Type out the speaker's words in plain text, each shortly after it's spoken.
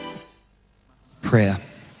prayer.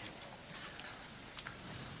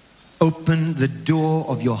 Open the door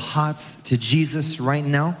of your hearts to Jesus right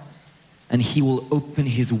now, and He will open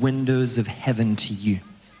His windows of heaven to you.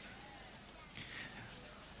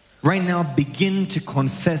 Right now, begin to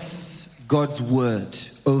confess God's word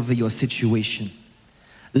over your situation.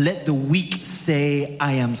 Let the weak say,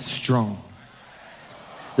 I am strong.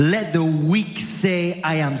 Let the weak say,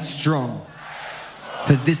 I am strong.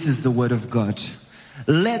 For this is the word of God.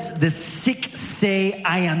 Let the sick say,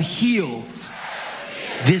 I am healed.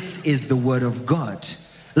 This is the word of God.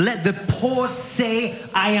 Let the poor say,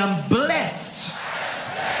 I am blessed.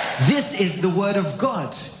 This is the word of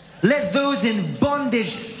God. Let those in bondage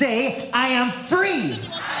say, I am free.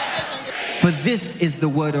 For this is the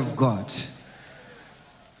word of God.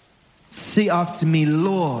 Say after me,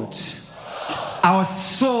 Lord, our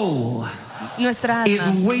soul Nuestra is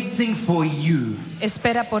alma waiting for you.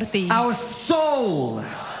 espera por ti. Our soul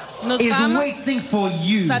Notre is âme waiting for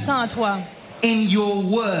you. s'attend à toi. In your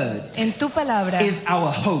word En tu palabra is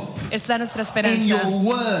our hope. está nuestra In your esperanza.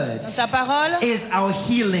 word Dans ta parole is our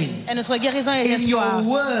healing. est notre guérison et In your l'espoir.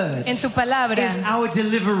 word En tu palabra is our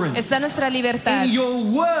deliverance. está nuestra libertad. In your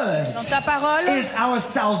word Dans ta parole is our est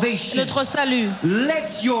salvation. notre salut.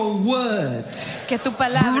 Let your word Que tu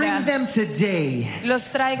bring palabra them today los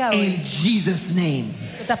traiga hoy. in Jesus' name.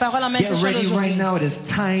 Que ta parole emmène Get ces choses ready right aujourd'hui. now. It is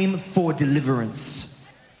time for deliverance.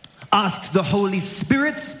 Ask the Holy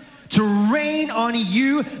Spirit to rain on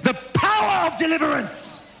you the power of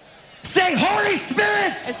deliverance. Say, Holy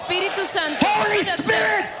Spirit, Espíritu Santo. Holy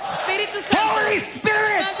Spirit, Espíritu Santo. Holy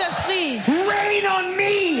Spirit, Saint-Esprit, rain on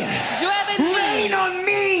me, Llueve en rain mí. on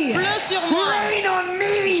me, pleut sur moi. rain on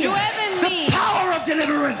me. Llueve en mí. The power of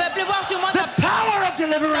deliverance, Fais pleuvoir sur moi the ta power of ta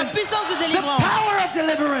deliverance, puissance de the délivrance. power of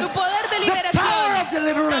deliverance, Tu poder de the power liberación. of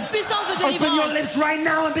deliverance. Ta puissance de Open your délivrance. lips right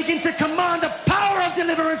now and begin to command the power of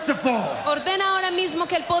deliverance to fall. Ordena ahora mismo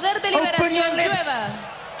que el poder de Open liberación your lips. llueva.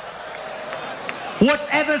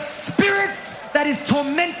 Whatever spirits that is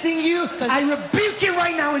tormenting you, I rebuke it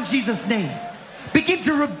right now in Jesus' name. Begin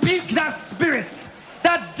to rebuke that spirit,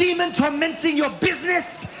 that demon tormenting your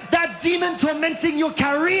business, that demon tormenting your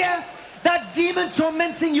career, that demon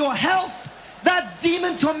tormenting your health, that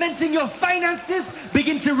demon tormenting your finances.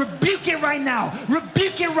 Begin to rebuke it right now.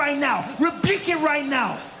 Rebuke it right now. Rebuke it right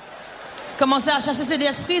now. Commencez à chasser ces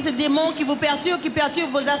esprits, ces démons qui vous perturbent, qui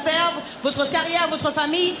perturbent vos affaires, votre carrière, votre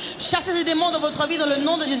famille. Chassez ces démons dans votre vie dans le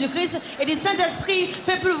nom de Jésus-Christ. Et dites, Saint-Esprit,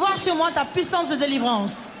 fais pleuvoir sur moi ta puissance de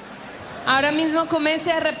délivrance. Ahora mismo comience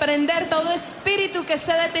a reprender todo espíritu que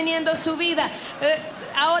esté deteniendo su vida.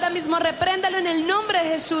 Ahora mismo repréndalo en el nombre de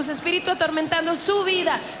Jesús. Espíritu atormentando su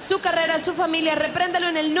vida, su carrera, su familia. Repréndalo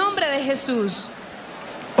en el nombre de Jesús.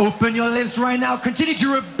 Open your lips right now. Continue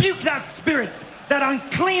to rebuke that spirit, that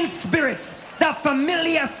unclean spirit, that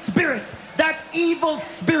familiar spirit, that evil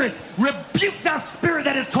spirit. Rebuke that spirit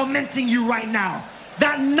that is tormenting you right now.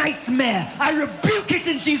 That nightmare, I rebuke it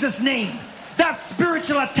in Jesus' name. That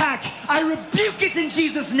spiritual attack, I rebuke it in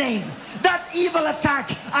Jesus' name. That evil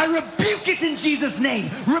attack, I rebuke it in Jesus'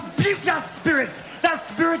 name. Rebuke that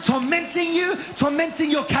spirit tormenting you,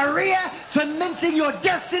 tormenting your career, tormenting your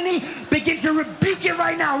destiny. Begin to rebuke it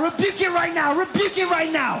right now. Rebuke it right now. Rebuke it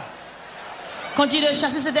right now. Continuez de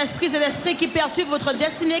chasser cet esprit qui perturbe votre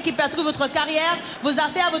destinée, qui perturbe votre carrière, vos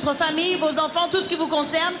affaires, votre famille, vos enfants, tout ce qui vous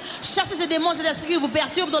concerne. Chassez ces démons, cet esprit qui vous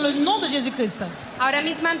perturbe dans le nom de Jésus-Christ. Ahora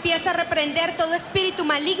mismo empieza a reprender todo espíritu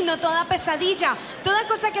maligno, toda pesadilla, toda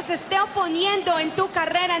cosa que se esté oponiendo en tu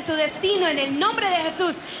carrera, en tu destino, en el nombre de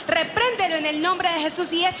Jesús. Repréndelo en el nombre de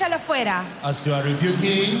Jesús y échalo fuera. As you are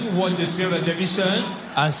rebuking what the spirit of division,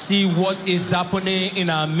 and see what is happening in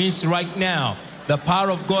our midst right now. The power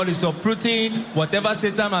of God is uprooting whatever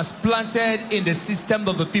Satan has planted in the system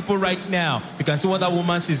of the people right now. You can see what that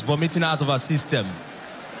woman, she's vomiting out of her system.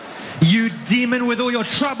 You demon with all your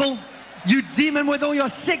trouble, you demon with all your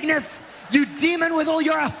sickness, you demon with all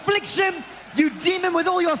your affliction, you demon with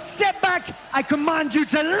all your setback, I command you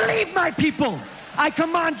to leave my people. I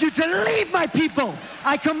command you to leave my people.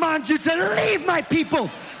 I command you to leave my people.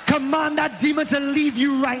 Command that demon to leave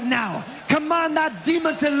you right now. Command that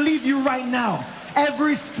demon to leave you right now.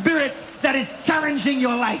 Every spirit that is challenging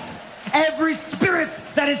your life, every spirit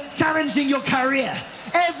that is challenging your career,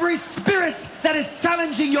 every spirit that is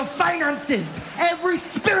challenging your finances, every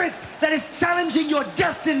spirit that is challenging your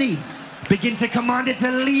destiny, begin to command it to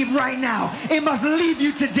leave right now. It must leave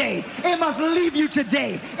you today. It must leave you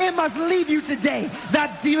today. It must leave you today.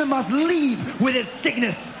 That demon must leave with its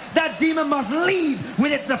sickness. That demon must leave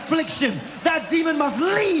with its affliction. That demon must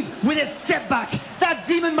leave with its setback. That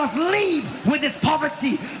demon must leave with its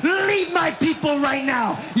poverty. Leave my people right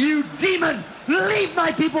now. You demon Leave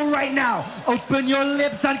my people right now. Open your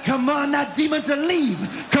lips and command that demon to leave.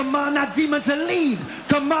 Command that demon to leave.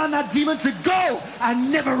 Command that demon to go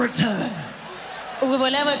and never return. Ouvrez vos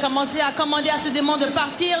lèvres et commencez à commander à ce démon de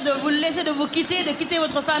partir, de vous laisser, de vous quitter, de quitter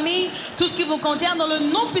votre famille, tout ce qui vous contient dans le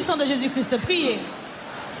nom puissant de Jésus-Christ. Priez.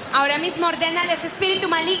 Ahora mismo ordénale ese espíritu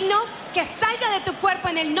maligno que salga de tu cuerpo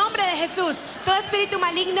en el nombre de Jesús. Todo espíritu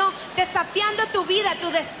maligno desafiando tu vida,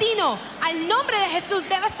 tu destino, al nombre de Jesús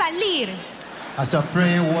debe salir. As you're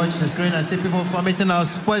praying, watch the screen and see people vomiting out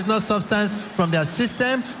poisonous substance from their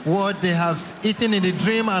system. What they have eaten in the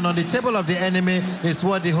dream and on the table of the enemy is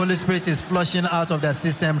what the Holy Spirit is flushing out of their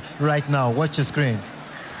system right now. Watch the screen.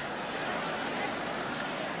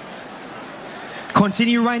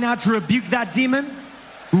 Continue right now to rebuke that demon.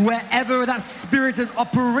 Wherever that spirit is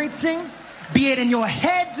operating, be it in your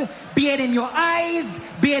head, be it in your eyes,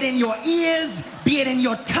 be it in your ears, be it in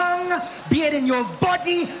your tongue, be it in your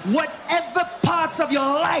body, whatever parts of your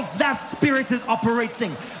life that spirit is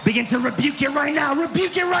operating, begin to rebuke it right now.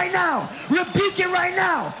 Rebuke it right now. Rebuke it right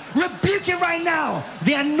now. Rebuke it right now.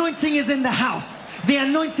 The anointing is in the house. The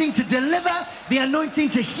anointing to deliver, the anointing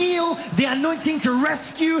to heal, the anointing to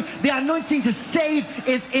rescue, the anointing to save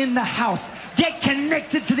is in the house. Get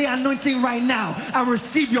connected to the anointing right now and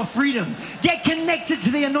receive your freedom. Get connected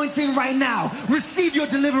to the anointing right now. Receive your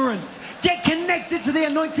deliverance. Get connected to the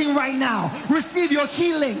anointing right now. Receive your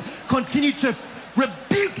healing. Continue to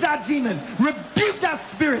rebuke that demon. Rebuke that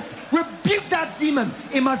spirit. Rebuke that demon.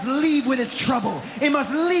 It must leave with its trouble. It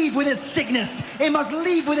must leave with its sickness. It must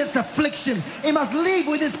leave with its affliction. It must leave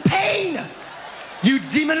with its pain. You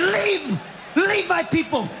demon, leave. Leave my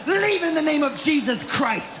people. Leave in the name of Jesus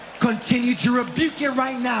Christ. Continue to rebuke it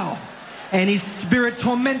right now. Any spirit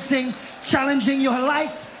tormenting, challenging your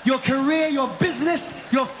life, your career, your business,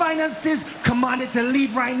 your finances, command it to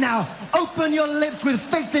leave right now. Open your lips with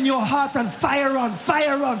faith in your heart and fire on,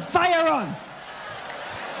 fire on, fire on.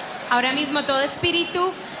 Ahora mismo todo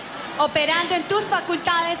espíritu operando en tus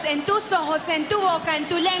facultades, en tus ojos, en tu boca, en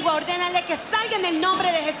tu lengua, ordénale que salga en el nombre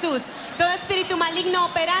de Jesús. Todo espíritu maligno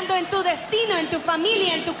operando en tu destino, en tu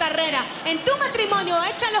familia, en tu carrera, en tu matrimonio,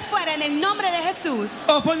 échalo fuera en el nombre de Jesús.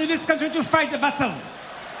 Open your lips, continue to fight the battle.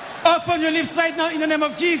 Open your lips right now in the name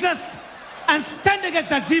of Jesus and stand against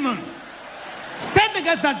that demon. Stand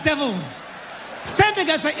against that devil. Stand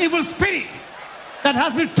against the evil spirit that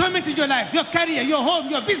has been tormenting your life, your career, your home,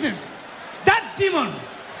 your business. That demon,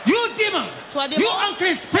 you demon, you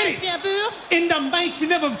unclean spirit, in the mighty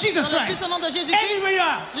name of Jesus Christ. Anywhere you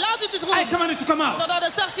are, I command you to come out. Come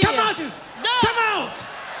out. Come out.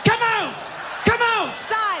 Come out. Come out.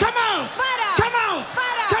 Come out. Come out.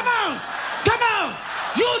 Come out. Come out.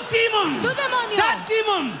 You demon, that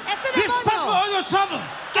demon, responsible for all your trouble.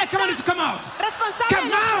 I command you to come out.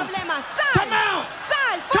 Come out. Come out.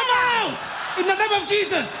 Come out. In the name of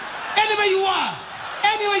Jesus. Anywhere you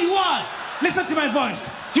are, listen to my voice.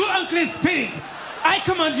 You unclean spirit, I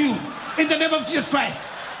command you in the name of Jesus Christ.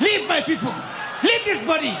 Leave my people. Leave this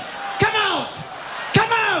body. Come out.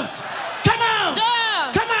 Come out. Come out.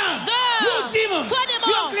 Come out. You demon.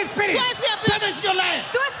 You unclean spirit. Come into your life.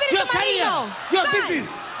 Your career. Your business.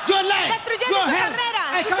 Your life. Your health.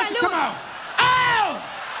 I command you to come out. Out.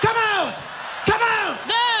 Come out. Come out.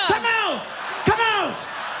 Come out. Come out.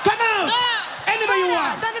 Come out. Anywhere you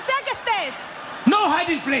are. Donde sea que estés. No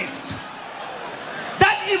hiding place.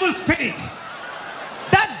 That evil spirit,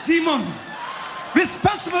 that demon,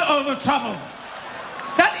 responsible over trouble,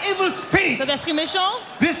 that evil spirit, cet esprit méchant,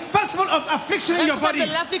 responsible of affliction in your body, de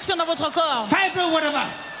l'affliction dans votre corps, fiber, whatever.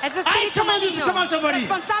 I command you to come out of your body. In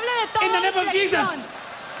the name of Jesus.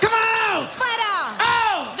 Come out! Fuera!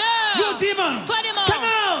 Out! You demon! Come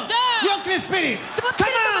out! You unclean spirit! Come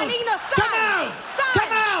out! Come out!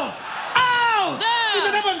 Come out! Out! In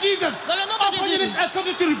the name of Jesus! Open your lips and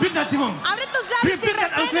continue to rebuke that demon. Abre tus labios y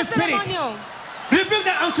reprende ese demonio. Rebuke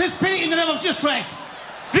that unclean spirit in the name of Jesus Christ.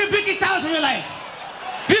 Rebuke it out of your life.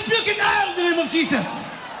 Rebuke it out in the name of Jesus.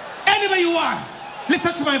 Anywhere you are,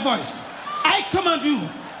 listen to my voice. I command you,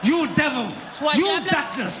 you devil, you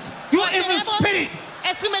darkness, you evil spirit,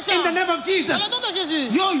 in the name of Jesus,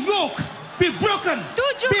 your yoke be broken,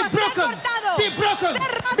 be broken, be broken,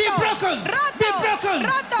 be broken, be broken,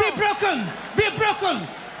 be broken, be broken.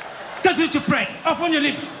 Continue to pray. Open your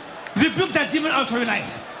lips. Rebuke that demon out of your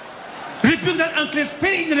life. Rebuke that unclean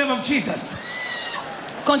spirit in the name of Jesus.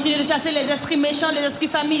 Continuez de chasser les esprits méchants, les esprits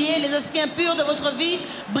familiers, les esprits impurs de votre vie.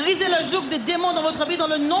 Brisez le joug des démons dans votre vie dans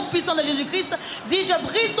le nom puissant de Jésus-Christ. Dis, je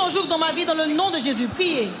brise ton joug dans ma vie dans le nom de Jésus.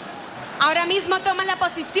 Priez. Ahora mismo toma la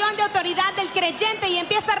posición de autoridad del creyente y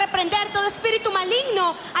empieza a reprender todo espíritu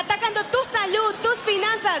maligno atacando tu salud, tus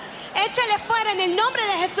finanzas. Échale fuera en el nombre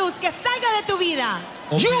de Jesús, que salga de tu vida.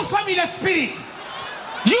 You familiar spirit.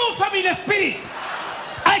 You familiar spirit.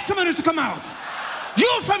 I command you to come out. You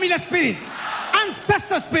familiar spirit.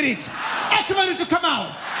 Ancestor spirit. I command you to come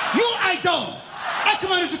out. You idol. I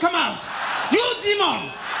command you to come out. You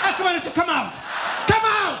demon. I command you to come out. Come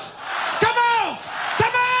out. Come out.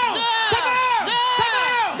 Come out. Come out. Come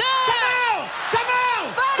out. Come out. Come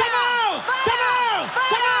out. Come out. Come out.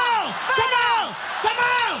 Come out. Come out. Come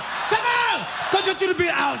out. Come out. Continue to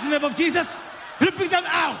repeat out in the name of Jesus. Repeat them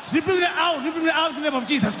out. Repeat them out. Repeat them out in the name of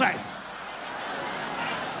Jesus Christ.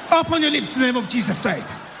 Open your lips in the name of Jesus Christ.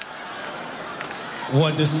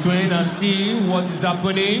 Watch the screen and see what is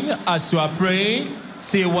happening as you are praying.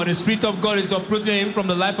 See what the Spirit of God is uprooting from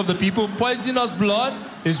the life of the people. Poisonous blood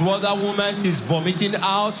is what that woman is vomiting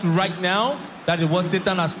out right now. That is what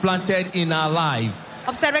Satan has planted in her life.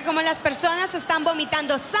 Observe cómo las personas están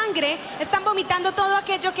vomitando sangre, están vomitando todo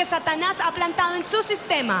aquello que Satanás ha plantado en su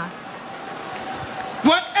sistema.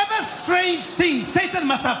 Whatever strange thing Satan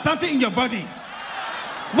must have planted in your body,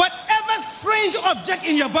 whatever strange object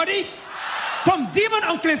in your body, from demon,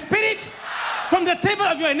 unclean spirit, from the table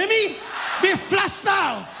of your enemy, be flushed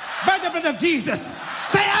out by the blood of Jesus.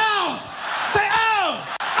 Say out! Say out!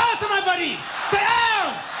 Out of my body! Say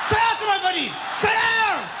out! Say out of my body! Say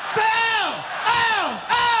out! Say out! Out!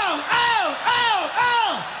 Out! Out! Out!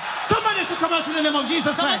 Out! Command it to come out in the name of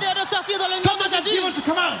Jesus Christ. Commandez de sortir dans le nom de Command that Jésus. demon to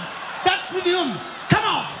come out. That medium, come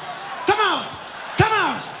out! Come out! Come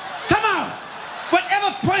out! Come out!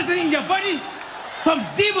 Whatever poison in your body, from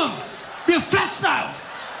demon, be flushed out!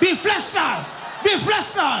 Be flushed out! Be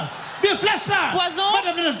flushed out! Be flushed out! Poison By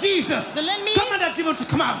the blood of Jesus! de l'ennemi Command that demon to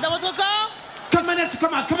come out! dans votre corps, Command it to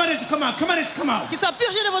come out! Command it to come out! Command it to come out! qu'il soit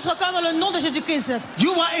purgé de votre corps dans le nom de Jésus-Christ.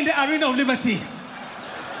 You are in the arena of liberty.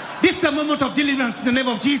 This is a moment of deliverance in the name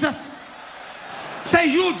of Jesus. Say,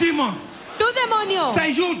 you demon. Tu demonio,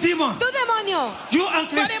 Say, you demon. tu demonio, You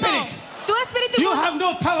unclean Toi, démon. spirit. tu espíritu You inmundo, have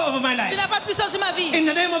no power over my Tu life. n'as pas de puissance sur ma vie. In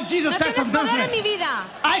the name of Jesus no Christ tienes of poder en mi Nazareth, vida.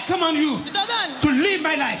 I command you Je t'ordonne to leave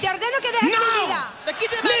my life. Te ordeno que dejes mi Now, vida. de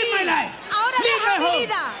quitter ma leave my vie. life. Ahora Leave deja my mi home.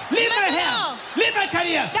 vida. Leave my Maintenant. health. Leave my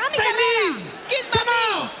career. Deja mi Say carrera. leave. Quitte ma Come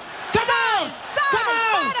vie. out. Come Sal, out. sal, Come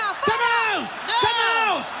out. fuera, Come fuera. out. Come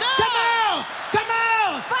out. Dehors. Come out. Come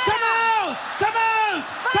out. Come Fuera. out. Come out.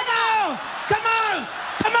 Come Fuera. out. Come out.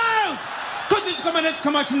 Come out. Continue to command it to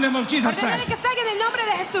come out in the name of Jesus Ordénale Christ. que salga en el nombre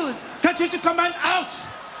de Jesús. Continue to command out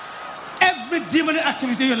every demonic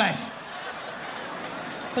activity in your life.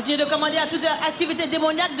 Continuez de commander à toute activité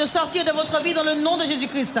démoniaque de sortir de votre vie dans le nom de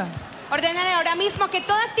Jésus-Christ. Ordénale ahora mismo que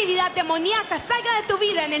toda actividad demoníaca salga de tu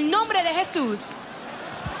vida en el nombre de Jesús.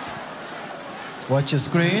 Watch your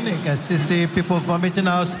screen. You can still see people vomiting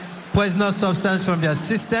out poisonous substance from their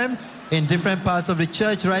system in different parts of the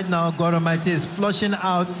church. Right now, God Almighty is flushing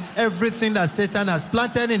out everything that Satan has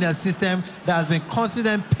planted in their system that has been causing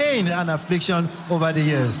them pain and affliction over the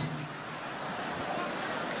years.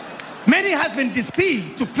 Many has been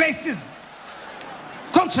deceived to places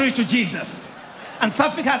contrary to Jesus, and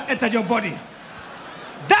something has entered your body.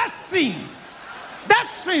 That thing, that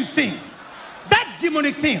strange thing, that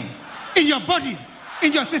demonic thing in your body,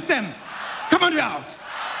 in your system, come on out.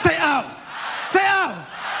 Say out. Say out.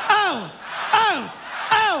 Out. Out.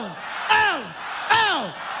 Out. Out.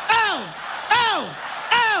 Out. Out. Out.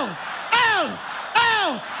 Out. Out.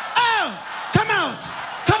 Out. Out. Come out.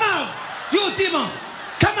 Come out. You demon.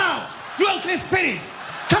 Come out. You unclean spirit.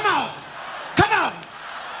 Come out. Come out.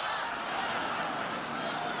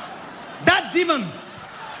 That demon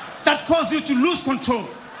that caused you to lose control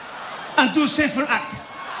and do shameful act.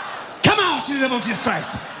 Come out in the name of Jesus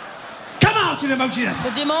Christ. Come out in the name of Jesus. Ce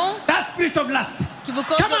démon That spirit of lust. qui vous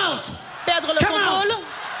cause Come de out. perdre le Come out. contrôle,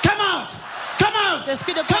 Come out. Come out.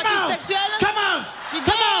 l'esprit de Come conquête out. sexuelle, Come out. il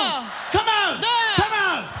Come dort. out. Come out. Dehors. Come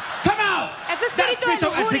out. Come out. Ese That espíritu spirit de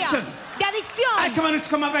of lujuria, addiction. de adicción, I command it to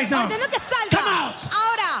come out right now. ordeno que salga. Come out.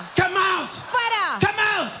 Ahora, Come out. fuera, Come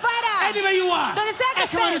out. fuera. Anywhere you are. Donde sea que I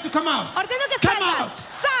command estés. it to come out. Ordeno que Come salgas. out.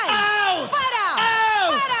 Sal. Out. Fuera.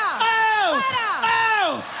 Out. Fuera. Out. Fuera.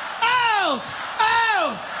 Out. Out.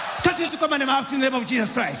 Out. Continue to command them out in the name of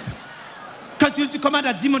Jesus Christ. Continue to command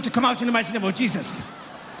that demon to come out in the mighty name of Jesus.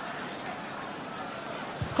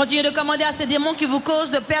 continuez de commander à ces démons qui vous causent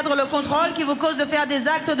de perdre le contrôle, qui vous causent de faire des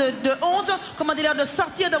actes de honte. Commandez-leur de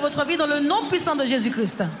sortir de votre vie dans le nom puissant de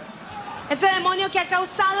Jésus-Christ. Ese demonio que ha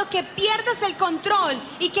causado que pierdas el control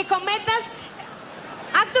y que cometas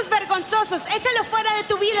actos vergonzosos, échalo fuera de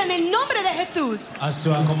tu vida en el nombre de Jesús. As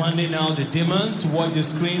you are commanding now the demons, watch the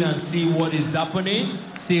screen and see what is happening.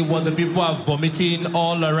 See what the people are vomiting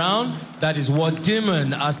all around. That is what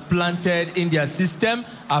demon has planted in their system,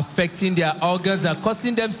 affecting their organs and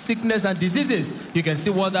causing them sickness and diseases. You can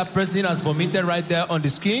see what that person has vomited right there on the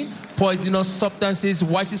screen. Poisonous substances,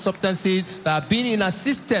 whitey substances that have been in her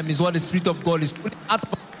system is what the Spirit of God is putting out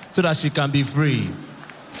so that she can be free.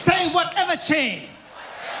 Say whatever chain.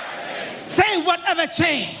 Say whatever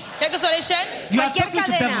chain. Quelles que soient les chaînes, You are Cualquier talking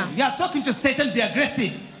to cadena. devil. You are talking to Satan. Be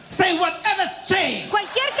aggressive. Say whatever chain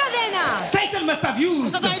Cualquier cadena Satan must have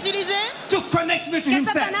used Satan a utilisé to connect me to que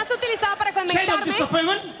himself. Satanás utilizaba para Chain of conectarme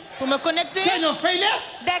disappointment, pour me connecter, chain of failure,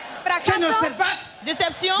 de chain of fracaso, setback,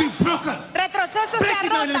 déception, be broken. retroceso Break se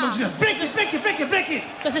it now in the name of rota. Jesus. Break it, break it, break it, break it.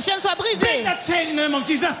 que ces chaînes soient Break brisées. that chain in the name of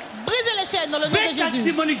Jesus. Brisez les chaînes dans le nom Break de that Jésus.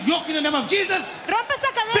 demonic yoke in the name of Jesus. Rompe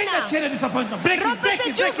esa Break that cadena. chain of disappointment. Break it, Rompe break ese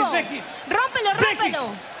it, break it, yugo. break it. Rómpelo, Break it.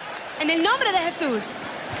 rómpelo. En el nombre de Jesús.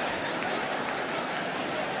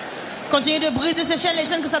 Continuez de briser ces chaînes, les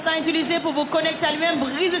chaînes que Satan a utilisées pour vous connecter à lui-même.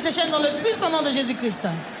 Brisez ces chaînes dans le puissant nom de Jésus-Christ.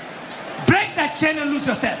 Break that chain and lose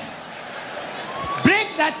yourself. Break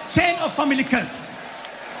that chain of family curse.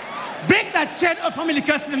 Break that chain of family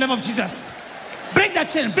curse in the name of Jesus. Break that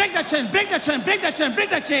chain, break that chain, break that chain, break that chain, break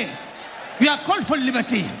that chain. You are called for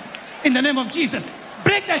liberty in the name of Jesus.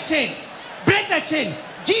 Break that chain, break that chain.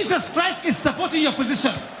 Jesus Christ is supporting your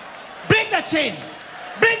position. Break that chain,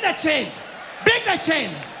 break that chain, break that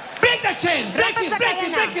chain, break that chain. Break Rompe it, esa break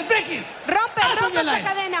it, cadena. break it, break it. Rompe, Out of rompe your esa life.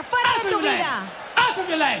 cadena. Fuera Out de of tu your vida. life. Out of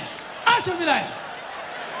your life. Out of your life.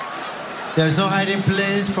 There is no hiding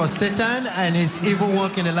place for Satan and his evil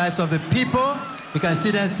work in the lives of the people. You can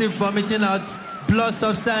see them still vomiting out blood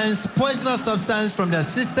substance, poisonous substance from their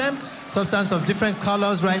system, substance of different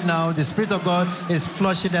colors right now. The Spirit of God is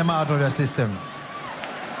flushing them out of their system.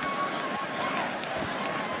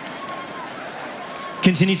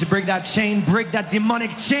 Continue to break that chain, break that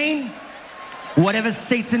demonic chain. Whatever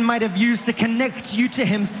Satan might have used to connect you to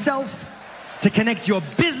himself, to connect your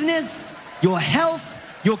business, your health,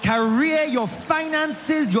 your career, your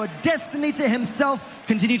finances, your destiny to himself,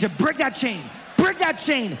 continue to break that chain, break that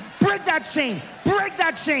chain, break that chain, break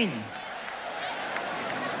that chain.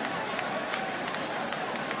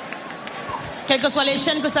 Quelles que soient les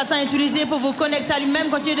chaînes que Satan a utilisées pour vous connecter à lui-même,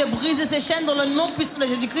 continuez de briser ces chaînes dans le nom puissant de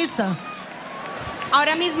Jésus-Christ.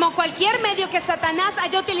 Ahora mismo cualquier medio que Satanás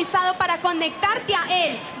haya utilizado para conectarte a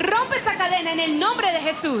él, rompe esa cadena en el nombre de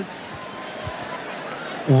Jesús.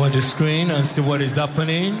 Watch the screen and see what is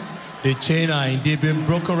happening. The chain are indeed being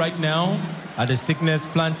broken right now, and the sickness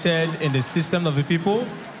planted in the system of the people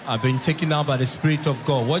are being taken out by the Spirit of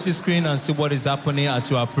God. Watch the screen and see what is happening as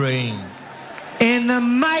you are praying. In the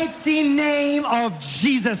mighty name of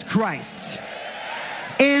Jesus Christ.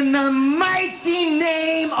 In the mighty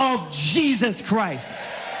name of Jesus Christ.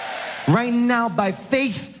 Right now, by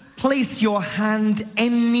faith, place your hand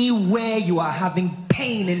anywhere you are having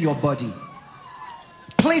pain in your body.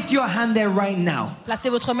 Place your hand there right now. Placez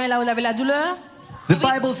votre main là où vous avez la douleur. The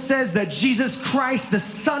Bible says that Jesus Christ, the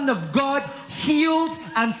Son of God, healed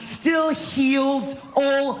and still heals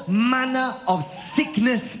all manner of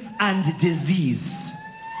sickness and disease.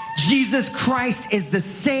 Jesus Christ is the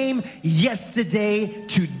same yesterday,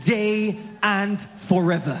 today, and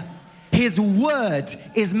forever. His word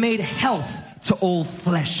is made health to all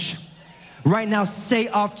flesh. Right now, say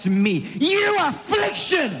after me, you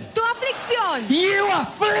affliction, Tu aflicción, you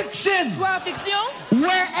affliction, Toi, affliction,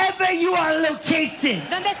 wherever you are located,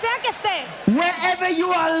 donde sea que estés, wherever you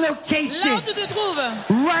are là où tu located, te trouves,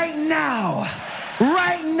 right now,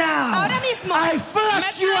 Ahora mismo. I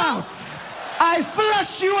flush you Maintenant. out. I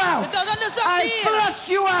flush you out. Je t'ordonne de sortir. I flush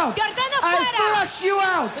you out. Te ordeno I fuera. flush you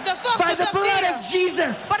out Je te force by de the blood sortir. of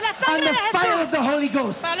Jesus Por la and sangre the de fire Jesús. of the Holy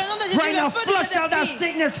Ghost. Par le nom de Jésus, Right le now, feu du flush out that Saint-Esprit.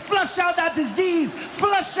 sickness, flush out that disease,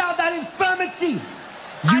 flush out that infirmity.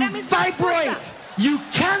 Ahora You mismo fibroid, expulsa. you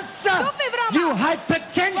cancer, Tu fibroma. you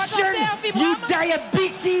hypertension, Tu cancer, you fibroma.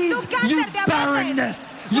 diabetes, Tu cáncer, you diabetes.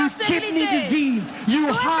 barrenness, Tu you esterilité. kidney disease, you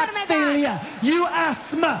Tu heart enfermedad. failure, you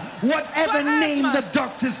asthma, whatever Tu name asthma. the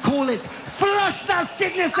doctors call it. Flush that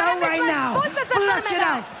sickness Ahora out right mismo now. expulsa esa Flush it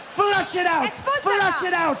enfermedad. out. Flush it out. Expúlsala. Flush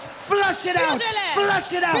it out. Flush it out. Purgez-les.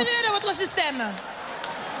 Flush it out. Purgez-les de votre système.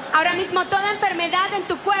 Ahora mismo toda enfermedad en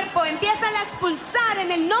tu cuerpo empieza a expulsar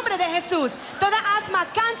en el nombre de Jesús. Toda asma,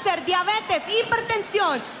 cáncer, diabetes,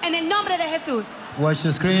 hipertensión en el nombre de Jesús. Watch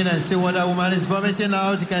the screen and see what that woman is vomiting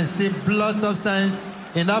out. You can see blood substance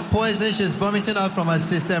in that poison she's vomiting out from her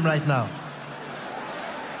system right now.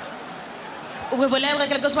 Ouvrez vos lèvres,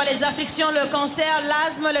 quelles que soient les afflictions, le cancer,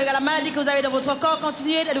 l'asthme, la maladie que vous avez dans votre corps,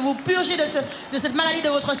 continuez de vous purger de cette maladie de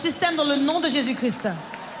votre système dans le nom de Jésus-Christ.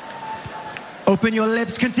 Open your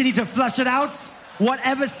lips, continue to flush it out.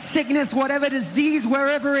 Whatever sickness, whatever disease,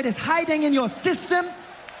 wherever it is hiding in your system,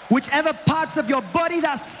 whichever parts of your body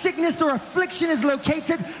that sickness or affliction is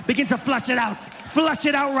located, begin to flush it out. Flush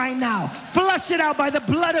it out right now. Flush it out by the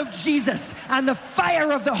blood of Jesus and the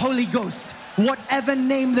fire of the Holy Ghost. Whatever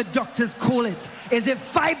name the doctors call it. Is it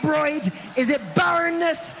fibroid? Is it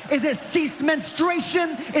barrenness? Is it ceased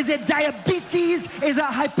menstruation? Is it diabetes? Is it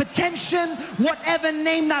hypertension? Whatever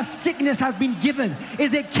name that sickness has been given.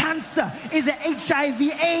 Is it cancer? Is it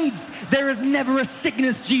HIV/AIDS? There is never a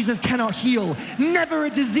sickness Jesus cannot heal. Never a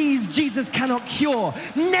disease Jesus cannot cure.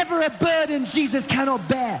 Never a burden Jesus cannot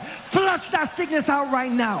bear. Flush that sickness out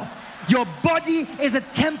right now. Your body is a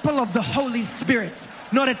temple of the Holy Spirit.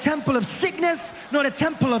 Not a temple of sickness, not a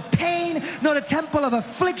temple of pain, not a temple of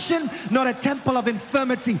affliction, not a temple of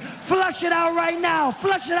infirmity. Flush it out right now.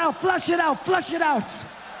 Flush it out, flush it out, flush it out.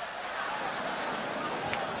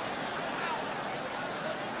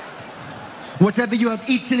 Whatever you have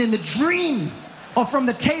eaten in the dream or from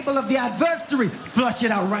the table of the adversary, flush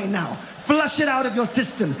it out right now. Flush it out of your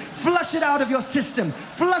system. Flush it out of your system.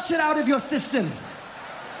 Flush it out of your system.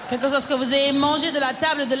 Quelque chose que vous ayez mangé de la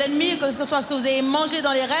table de l'ennemi, quelque chose que vous ayez mangé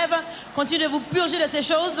dans les rêves, continuez de vous purger de ces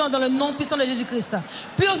choses dans le nom puissant de Jésus-Christ.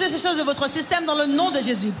 Purgez ces choses de votre système dans le nom de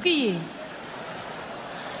Jésus. Priez.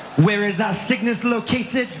 Where is that sickness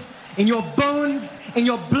located? In your bones, in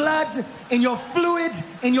your blood, in your fluid,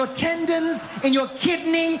 in your tendons, in your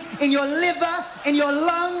kidney, in your liver, in your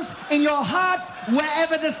lungs, in your heart,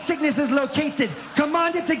 wherever the sickness is located.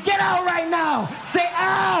 Command it to get out right now. Say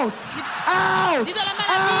out, out,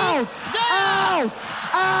 out, out, out,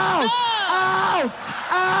 out,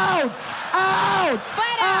 out, out,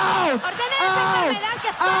 Fuera. Ordena esa enfermedad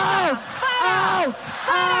que salga. Fuera. out,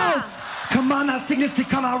 out. Command that sickness to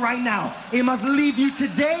come out right now. It must leave you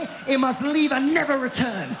today. It must leave and never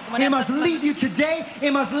return. It must leave you today.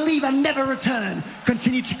 It must leave and never return.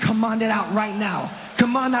 Continue to command it out right now.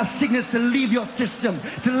 Command that sickness to leave your system,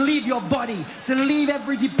 to leave your body, to leave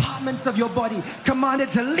every department of your body. Command it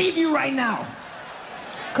to leave you right now.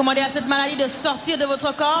 Commandez à cette maladie de sortir de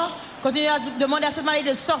votre corps. Continuez à demander à cette maladie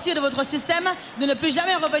de sortir de votre système, de ne plus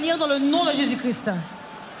jamais revenir dans le nom de Jésus-Christ.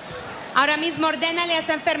 Ahora mismo ordénale a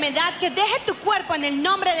esa enfermedad que deje tu cuerpo en el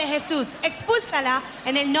nombre de Jesús. Expúlsala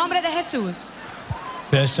en el nombre de Jesús.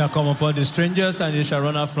 First shall come upon the strangers, and they shall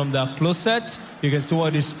run out from their closet. You can see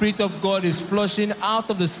what the Spirit of God is flushing out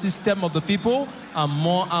of the system of the people, and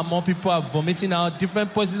more people are vomiting out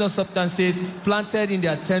different poisonous substances planted in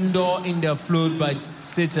their tendon, in their fluid by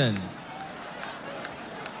Satan.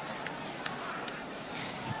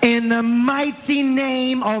 In the mighty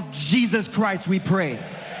name of Jesus Christ, we pray.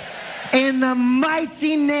 In the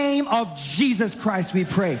mighty name of Jesus Christ, we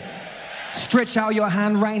pray. Stretch out your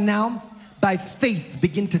hand right now. By faith,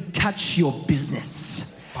 begin to touch your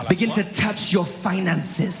business. Begin to touch your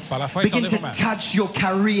finances. Begin to touch your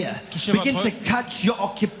career. Begin to touch your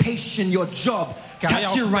occupation, your job.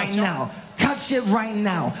 Touch it right now. Touch it right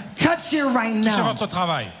now. Touch it right now. Touchez votre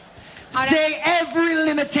travail. Say every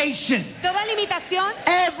limitation. Toda limitación.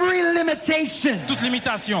 Every limitation. Toute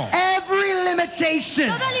limitation. Every limitation.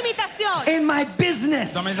 Toda limitación. In my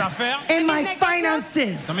business. Dans mes affaires. In my mis negocios,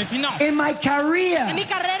 finances. Dans mes finances. In my career. En mi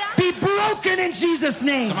carrera. Be broken in Jesus'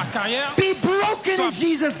 name. Dans ma carrière. Be broken in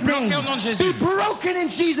Jesus' name. bloqué au nom de Jésus. Be broken in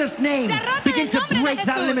Jesus' name. Se rota en Begin el to nombre de break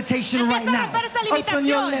that Jesús. limitation Empieza right a now. romper esa Open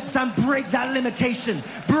your limitación. lips and break that limitation.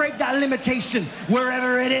 Break that limitation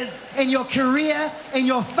wherever it is, in your career, in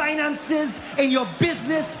your finances, in your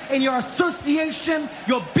business, in your association,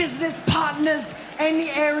 your business partners, any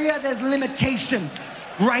area there's limitation.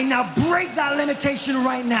 Right now, break that limitation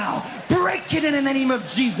right now. Break it in the name of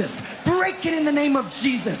Jesus. Break it in the name of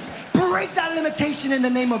Jesus. Break that limitation in the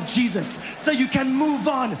name of Jesus, so you can move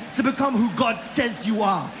on to become who God says you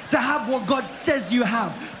are, to have what God says you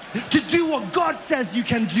have, to do what God says you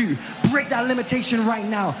can do. Break that limitation right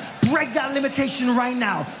now. Break that limitation right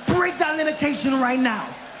now. Break that limitation right now.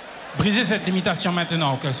 Brisez cette limitation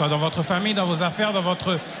maintenant, qu'elle soit dans votre famille, dans vos affaires, dans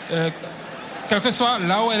votre... quel que soit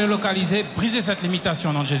là où elle est localisée, brisez cette limitation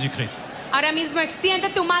au nom de Jésus-Christ. Ahora mismo extiende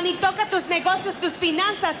tu mano y toca tus negocios, tus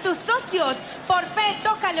finanzas, tus socios. Por fe,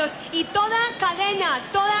 tócalos. Y toda cadena,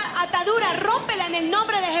 toda atadura, rómpela en el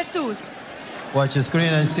nombre de Jesús. Watch your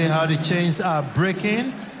screen and see how the chains are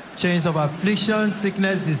breaking. Chains of affliction,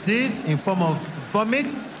 sickness, disease in form of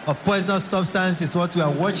vomit, of poisonous substance is what we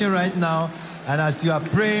are watching right now. And as you are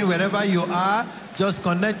praying, wherever you are, just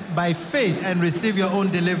connect by faith and receive your own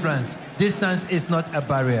deliverance. Distance is not a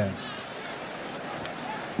barrier.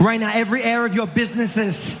 Right now, every area of your business that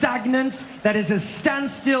is stagnant, that is a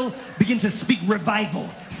standstill, begin to speak revival.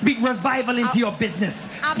 Speak revival into your business.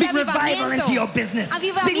 Speak revival into your business.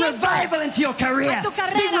 Speak revival into your career.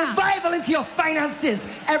 Speak revival into your finances.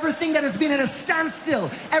 Everything that has been at a standstill,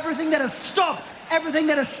 everything that has stopped, everything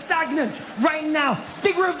that is stagnant, right now,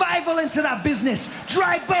 speak revival into that business.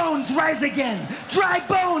 Dry bones, rise again. Dry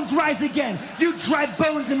bones, rise again. You dry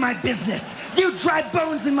bones in my business. You dry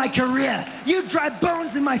bones in my career. You dry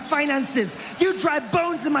bones in my finances. You dry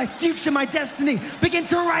bones in my future, my destiny. Begin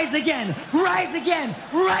to rise again. Rise again.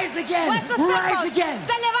 Rise again. Huesos Rise secos again.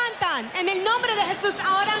 se levantan en el nombre de Jesús.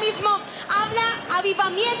 Ahora mismo habla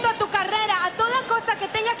avivamiento a tu carrera, a toda cosa que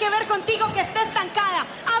tenga que ver contigo que esté estancada.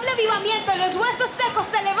 Habla avivamiento. Los huesos secos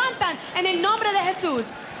se levantan en el nombre de Jesús.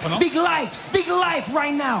 Speak life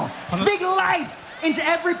right now. Speak life into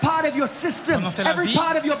every part of your system, every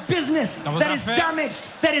part of your business that is damaged,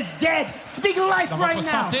 that is dead. Speak life right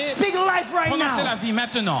now. Speak life right Prononcez la now. vie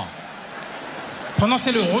maintenant.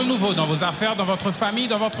 Prononcez le renouveau dans vos affaires, dans votre famille,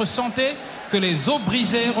 dans votre santé, que les os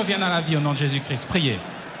brisés reviennent à la vie au nom de Jésus-Christ. Priez.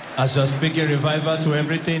 As you're speaking revival to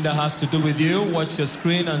everything that has to do with you, watch your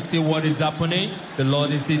screen and see what is happening. The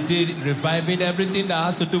Lord is indeed reviving everything that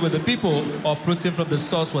has to do with the people, uprooting from the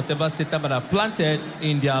source whatever Satan might have planted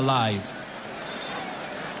in their lives.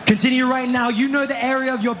 Continue right now. You know the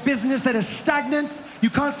area of your business that is stagnant. You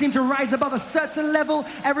can't seem to rise above a certain level.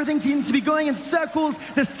 Everything seems to be going in circles.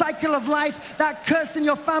 The cycle of life, that curse in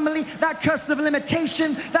your family, that curse of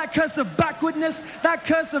limitation, that curse of backwardness, that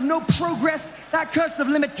curse of no progress, that curse of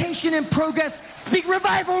limitation in progress. Speak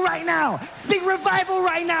revival right now. Speak revival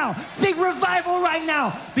right now. Speak revival right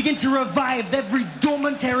now. Begin to revive every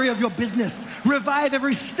dormant area of your business. Revive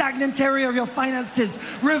every stagnant area of your finances.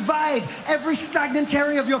 Revive every stagnant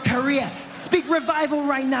area of your career. Speak revival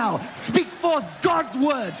right now. Speak forth God's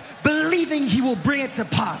word, believing he will bring it to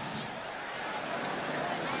pass.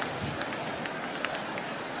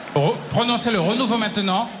 Prononcez le renouveau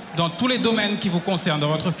maintenant dans tous les domaines qui vous concernent, dans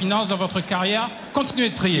votre finance, dans votre carrière. Continuez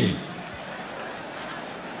de prier.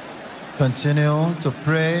 Continue to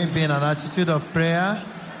pray, be in an attitude of prayer.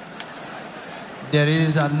 There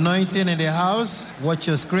is anointing in the house. Watch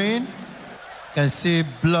your screen. You can see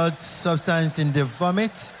blood substance in the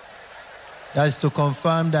vomit. That's to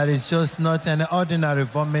confirm that it's just not an ordinary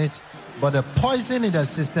vomit, but the poison in the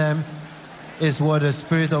system is what the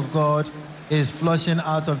Spirit of God is flushing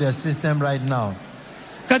out of their system right now.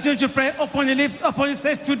 Continue to pray. Open your lips. Open your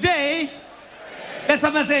says today. Let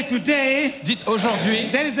someone say today. Dites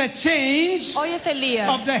aujourd'hui, There is a change Hoy es el día.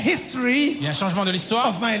 of the history il y a un changement de l'histoire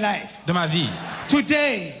of my life. de ma vie.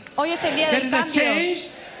 Today, Hoy es el día there del is a cambio change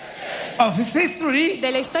of his history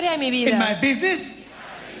de la historia de mi in my vida. business,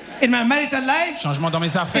 in my marital life, Changement dans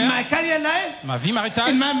mes in affaires, my career life, ma vie in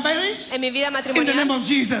maritale, my marriage, En mi vida in the name matrimonial, of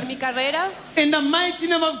Jesus. en mi carrera, In the mighty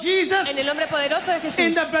name of Jesus, en el nombre poderoso de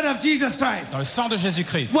in Jesús. the blood of Jesus Christ. dans le sang de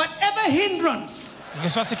Jésus-Christ. Whatever hindrance, Quel que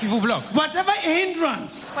soit ce qui vous bloque, whatever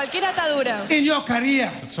hindrance Cualquier atadura in your career,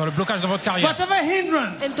 que ce soit le blocage dans votre carrière whatever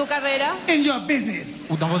hindrance en tu carrera, in your business,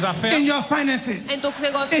 ou dans vos affaires, in your finances, en tus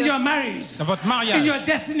in your negocios, marriage, dans votre in mariage, your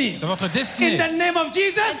destiny, dans votre in destinée, the name of en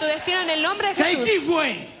Jesus, tu destino, en el nombre de say Jesús. give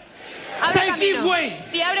way. Abre Say give camino. way.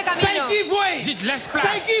 Y abre Say camino. give way. dites laisse Say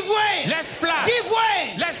place, give way. laisse place, Give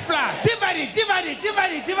way. laisse place. Divide it, divide it,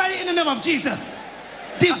 divide it, divide it in the name of Jesus.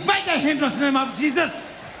 Divide the hindrance in the name of Jesus.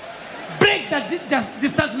 Break that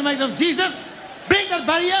distance in the name of Jesus. Break that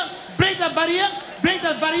barrier, break that barrier, break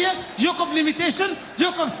that barrier. Yoke of limitation,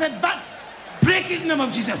 yoke of setback. Break it in the name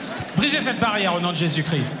of Jesus. Brisez cette barrière au nom de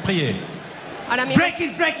Jésus-Christ. Priez. Ahora mismo, Break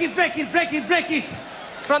it, break it, break it, break it, break it.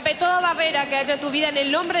 rompe toda barrera que haya en tu vida en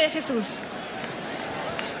el nombre de Jesús.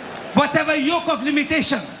 Whatever yoke of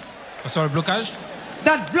limitation Que ce soit le blocage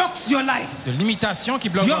that blocks your life, de limitation qui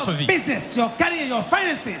bloque your votre vie, business, your career, your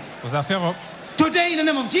finances. vos affaires, Today, in the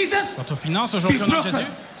name of Jesus, votre finance aujourd'hui au nom de Jésus,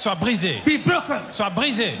 soit brisée, be broken, soit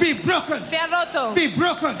brisée. be broken, Sea roto. be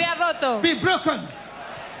broken, Sea roto. be broken.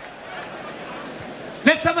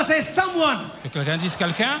 Let someone say someone Que quelqu'un dise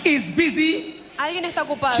quelqu'un is busy Alguien está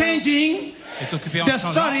ocupado changing est occupé en the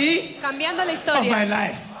changeant, story cambiando la of my historia.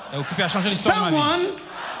 life. est occupé à changer l'histoire de ma vie. Someone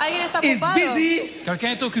Alguien está is ocupado busy Quelqu'un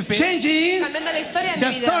est occupé changing cambiando la historia de the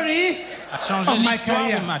mi vida. story à changer of my l'histoire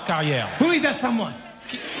career. de ma carrière. Who is that someone?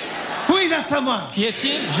 Who is that someone? Qui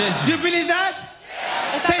est-il? Do Jésus. you believe that?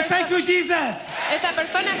 Esta Say thank you, persona, Jesus. esta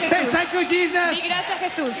persona es Say Jesús. thank you, Jesus. Di gracias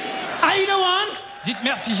Jesús. Are you the one? Dites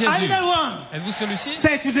merci Are you Jésus. the one? Êtes-vous celui-ci?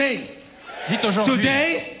 Say today. Dites aujourd'hui.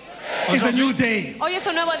 Today, It's a new day. Hoy es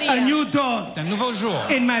un nuevo A día. new dawn C'est un nouveau jour.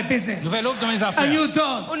 in my business. Nouvelle aube dans mes A affaires. new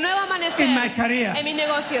dawn Un nuevo amanecer in my career. en mis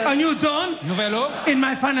negocios. A new dawn Nouvelle aube in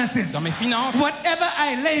my finances. dans mes finances. Whatever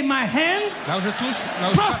I lay my hands, Là où je touche, là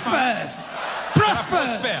où je passe ma main. prospers.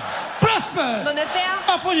 Prospers. prospère. Prospers. Donde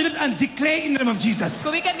sea, Open your lips and declare in the name of Jesus. que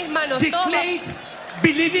ubique mis manos. Declare it,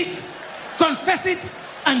 believe it, confess it,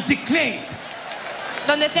 and declare it.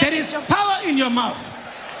 Donde sea, There is power in your mouth.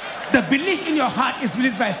 The belief in your heart is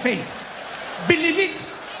released by faith. Believe it,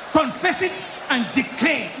 confess it, and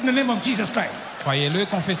declare it in the name of Jesus Christ. Croyez-le,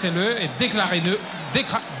 confessez-le et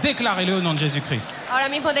déclarez-le au nom de Jésus-Christ. ahora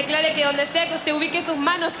mismo declare que donde sea que usted ubique sus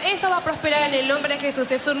manos, eso va a prosperar en el nombre de Jesús.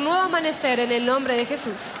 Es un nuevo amanecer en el nombre de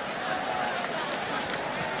Jesús.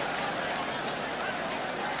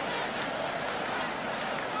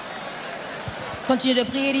 Continue de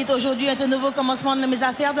prier, dites aujourd'hui est un nouveau commencement de mes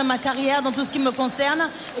affaires, de ma carrière, dans tout ce qui me concerne.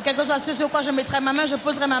 Et quel que soit ce sur quoi je mettrai ma main, je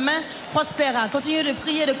poserai ma main, prospéra. Continuez de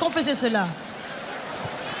prier, de confesser cela.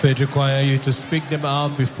 Faith requires you to speak them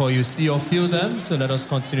out before you see or feel them. So let us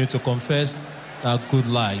continue to confess our good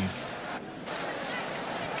life.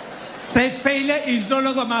 Say, failure is no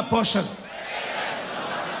longer my portion.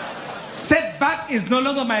 Setback is no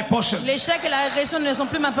longer my portion. L'échec et la régression ne sont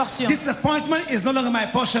plus ma portion. Disappointment is no longer my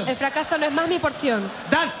portion. El fracaso no es más mi porción.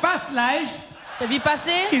 That past life Ta vie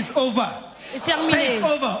passée is over. est Say terminée. it's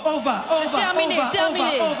over. terminé,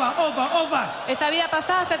 terminé. Over. Esa vida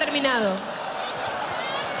pasada se ha terminado.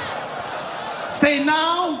 Say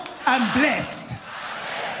now, I'm blessed.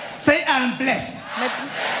 Say I'm blessed.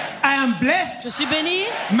 I am blessed. Je suis béni,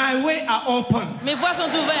 My way are open. mes voies sont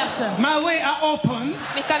ouvertes. My way are open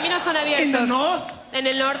Mis caminos son in the abiertos. north, En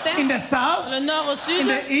el norte, in the south, Le nord au in sud,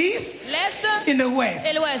 the east, l'est in the west.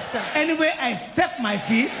 et l'ouest. Anywhere I step my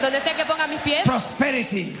feet, donde sea que ponga mis pies,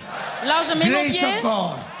 prosperity, Là où je mets mon grace pied, of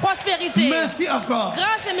God, prospérité, mercy of God.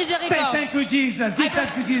 grâce et Say miséricorde. thank you, Jesus. Give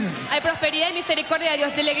thanks to Jesus. hay prosperidad y misericordia de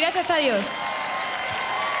Dios. Dele gracias a Dios.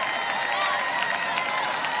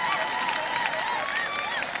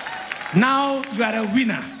 Now you are a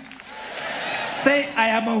winner. Say, I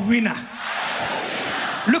am a winner.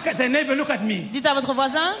 Look at your neighbor, look at me. Dites à votre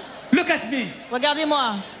voisin, Look at me.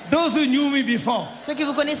 regardez-moi. Those who knew me before Ceux qui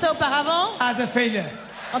vous connaissaient auparavant, as a failure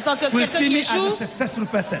en tant que will quelqu'un see qui me as a échoue, successful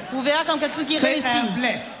person. vous verrez comme quelqu'un qui Say, I am réussit.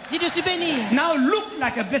 blessed. Dites, je suis béni. Now look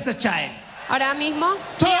like a blessed child. Ahora mismo,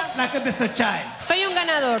 Talk like a blessed child. soy un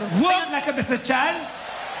ganador. Walk like a blessed child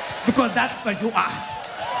because that's what you are.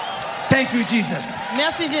 Thank you, Jesus.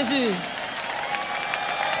 Merci Jésus.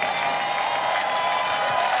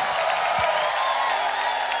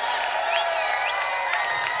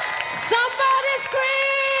 Somebody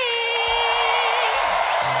scream!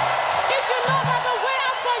 If you know that the way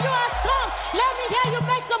out for you has come, let me hear you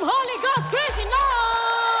make some Holy Ghost crazy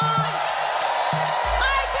noise.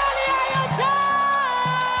 I can hear your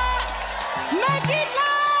child. Make it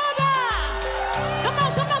louder. Come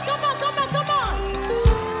on.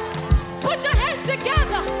 Put your hands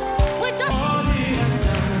together. With your All he has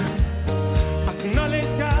done.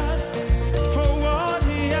 Acknowledge God for what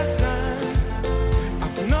he has done.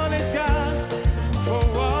 Acknowledge God for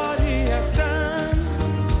what he has done.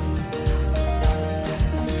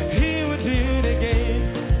 He will do it again.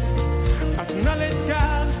 Acknowledge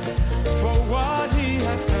God for what he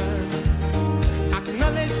has done.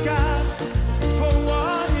 Acknowledge God for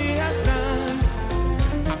what he has done.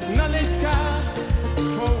 Acknowledge God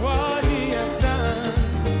for what he has done.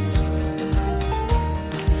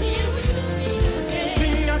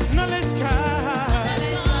 Sing, acknowledge God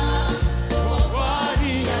for what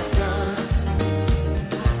he has done.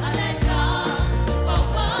 Acknowledge God for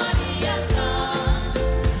what he has done.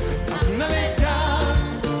 Acknowledge God.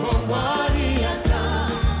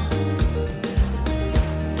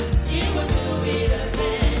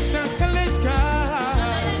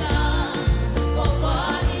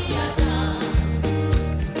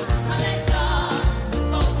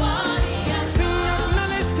 Sing,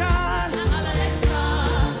 acknowledge God.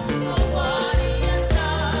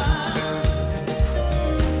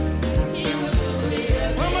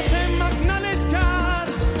 One more time, acknowledge God.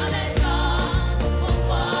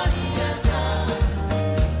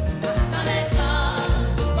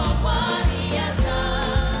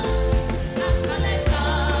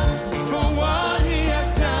 For what he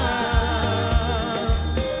has done.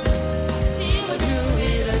 He will do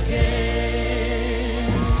it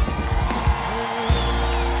again.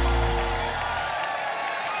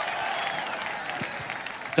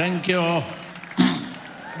 Thank you.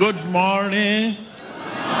 Good morning.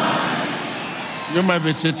 You may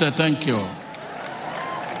be seated. Thank you.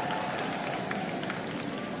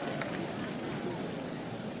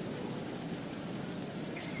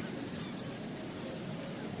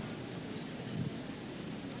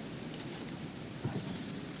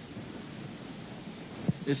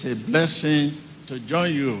 It's a blessing to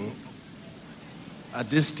join you at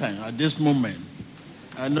this time, at this moment.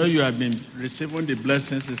 I know you have been receiving the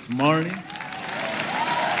blessings this morning.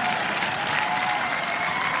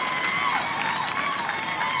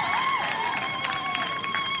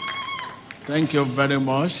 Thank you very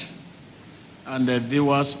much. And the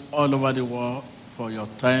viewers all over the world for your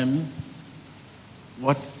time.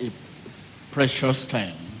 What a precious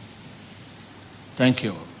time. Thank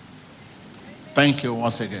you. Thank you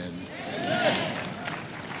once again.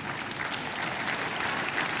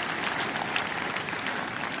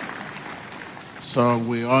 So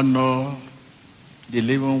we all know the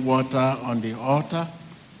living water on the altar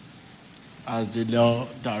as the Lord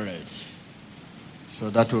directs. So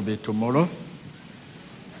that will be tomorrow.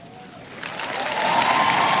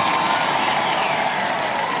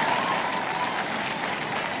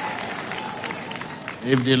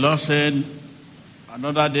 If the Lord said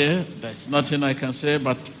another day, there's nothing I can say,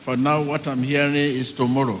 but for now what I'm hearing is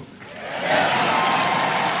tomorrow.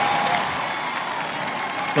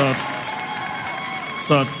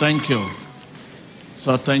 So thank you.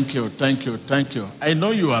 So thank you. I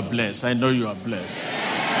know you are blessed.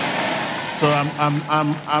 So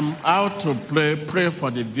I'm out to pray for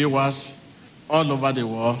the viewers all over the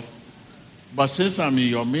world. But since I'm in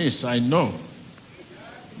your midst, I know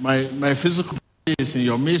my physical body is in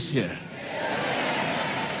your midst here.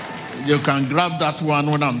 You can grab that one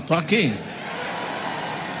when I'm talking.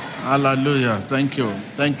 Hallelujah. Thank you.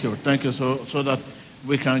 So that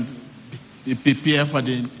we can be prepared for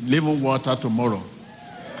the living water tomorrow.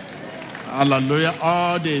 Hallelujah.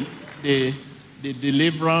 All the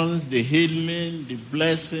deliverance, the healing, the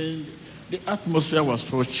blessing, the atmosphere was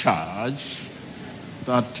so charged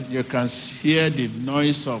that you can hear the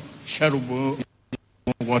noise of cherubim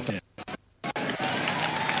in water.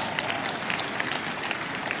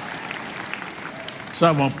 So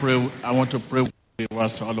I want to pray with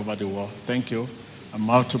us all over the world. Thank you. I'm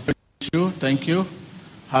out to pray with you. Thank you.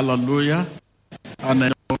 Hallelujah. And I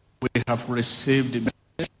know we have received the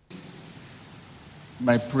message.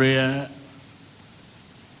 My prayer,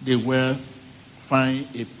 they will find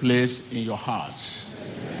a place in your hearts.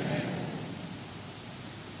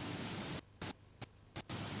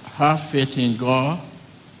 Have faith in God.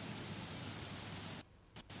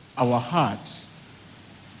 Our heart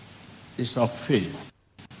is of faith.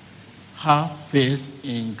 Have faith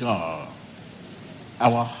in God.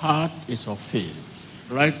 Our heart is of faith.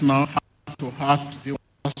 Right now, heart to heart, viewers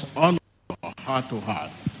all over, heart to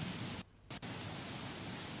heart.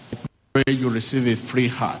 I pray you receive a free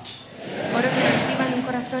heart. Oro que reciban un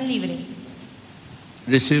corazón libre.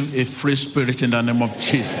 Receive a free spirit in the name of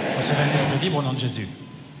Jesus. Recevez un esprit libre au nom de Jésus.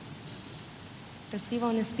 Reciba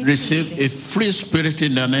un espíritu Receive libre. a free spirit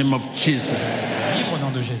in the name of Jesus. Esprit libre au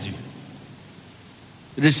nom de Jésus.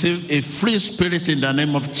 Receive a free spirit in the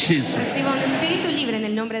name of Jesus. Reciba un espíritu libre en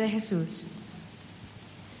el nombre de Jesús.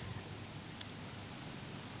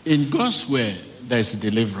 In God's way, there is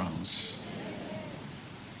deliverance.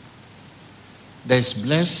 There is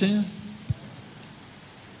blessing.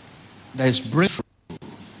 There is breakthrough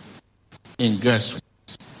in God's way.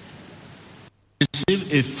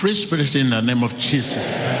 Receive a free spirit in the name of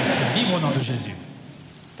Jesus. Esprit libre au nom de Jésus.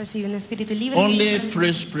 Recibe un espíritu libre. Only a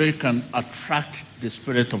free spirit can attract the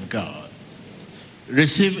Spirit of God.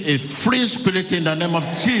 Receive a free spirit in the name of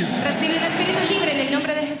Jesus. Recibe un espíritu libre en el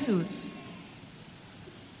nombre de Jesús.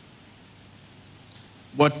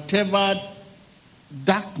 Whatever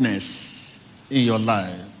darkness in your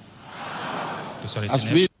life,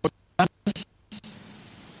 as we know, darkness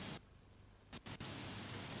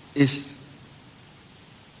is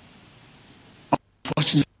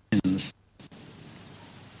unfortunate things.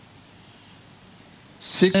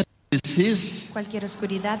 Sickness, disease, Cualquier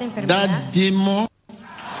oscuridad, enfermedad, that demon,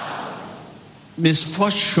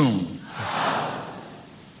 misfortune,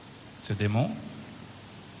 Ce démon,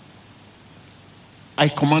 I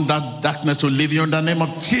command that darkness to leave you in the name of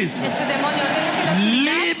Jesus. ese demonio ordena que la oscuridad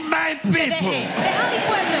Leave my se deje. people. Deja mi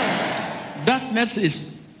pueblo. Darkness is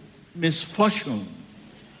misfortune.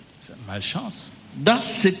 c'est malchance. That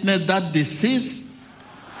sickness, that disease,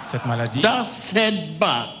 Cette maladie, that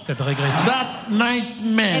setback, cette régression, that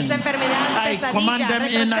nightmare, Esa enfermedad, I pesadilla, command them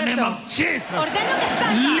in the name retroceso. of Jesus. Ordeno que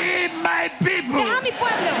salga. Leave my people. Deja mi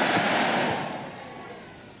pueblo.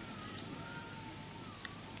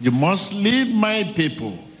 You must leave my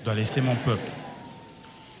people. je dois laisser mon peuple.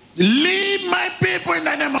 Leave my people in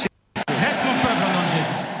the name of Jesus. Laisse mon peuple au nom de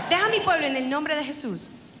Jésus. Deja mi pueblo en el nombre de Jesús.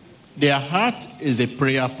 Their heart is a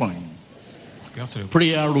prayer point, Leur cœur, c'est le,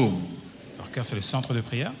 prayer room, leur cœur, c'est le centre de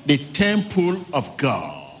prière, the temple of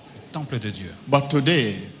God. le temple de Dieu. But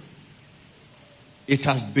today, it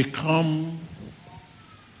has become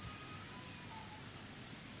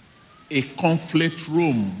a conflict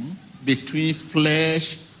room between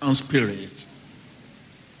flesh and spirit.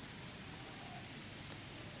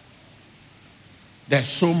 There's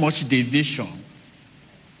so much division,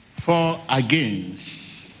 for,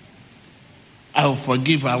 against. I will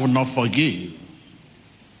forgive, I will not forgive.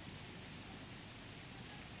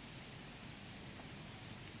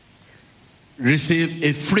 Receive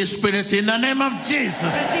a free spirit in the name of Jesus.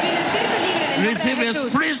 Receive a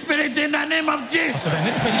free spirit in the name of Jesus. Recevez un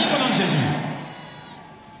esprit libre au nom de Jésus.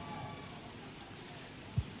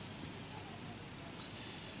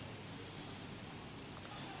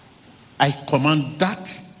 I command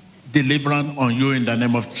that deliverance on you in the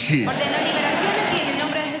name of Jesus. Ordeno liberación en ti en el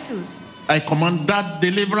nombre de Jesús. I command that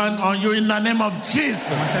deliverance on you in the name of Jesus.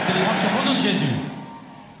 Commande cette délivrance sur vous au nom de Jésus.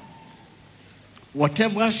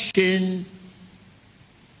 Whatever chain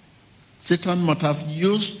Satan might have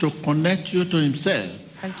used to connect you to himself,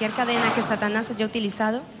 Cualquier cadena que Satanás haya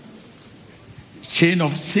utilizado, chain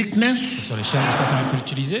of sickness, Sur les chaînes que Satan peut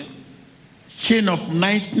utiliser, chain of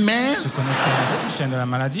nightmare, se connecter à la chaîne de la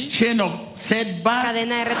maladie, chain of setback,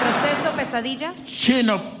 cadena de retroceso, pesadillas, chain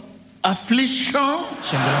of affliction,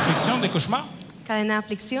 chaîne de l'affliction, des cauchemars, cadena de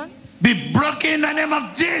aflicción, be broken in the name of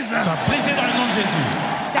Jesus. soit brisée dans le nom de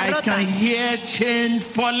Jésus. se I rota. can hear chain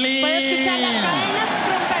falling. Puedo escuchar las cadenas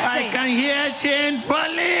I romperse. can hear chain Tu peux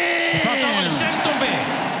entendre les falling. chaînes tomber.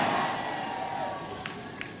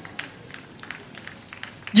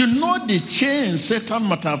 You know the chain Satan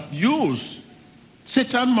might have used.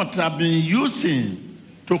 Satan might have been using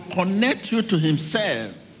to connect you to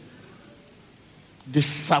himself.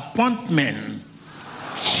 Disappointment.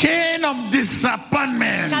 Chain of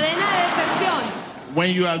disappointment. Cadena de decepción.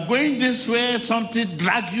 When you are going this way, something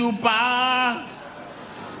drag you back.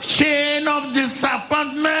 Chain of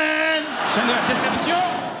disappointment. Chaîne de la déception,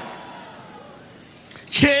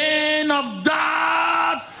 Chain of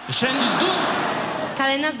doubt. chaîne du doute,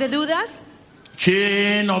 Cadenas de dudas,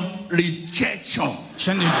 Chain of rejection.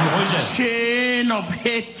 chaîne du rejet. Chain of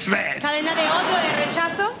hatred. cadena de odio, de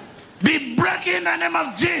rechazo, Be broken in the name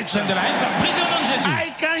of Jesus. Chaîne de la haine soit brisée au nom de Jésus. I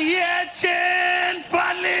can hear chain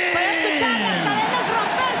falling. puedo escuchar las cadenas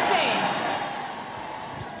romperse.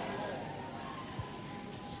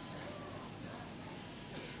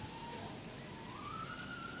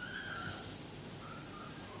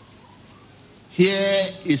 Here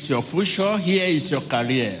is your future. Here is your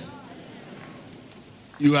career.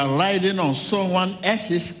 You are riding on someone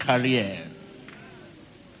else's career.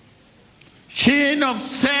 Chain of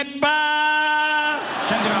setback.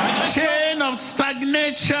 Chaîne de la régression, Chain of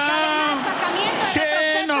stagnation. Cadena de estancamiento, de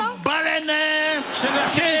Chain retroceso, of barrenness. Chain de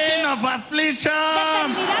Chain of affliction.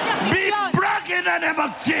 esterilidad, de Be aflicción. broken in the name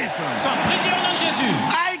of Jesus. soit brisée au nom de Jésus.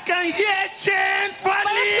 I can hear chain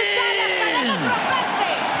Puedo escuchar las cadenas falling.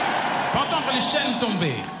 romperse. Tu peux entendre les chaînes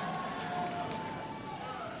tomber.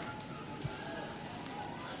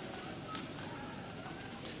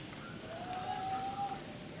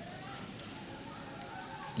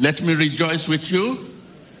 Let me rejoice with you.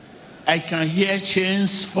 I can hear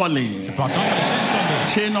chains falling. Tu peux entendre les chaînes tomber.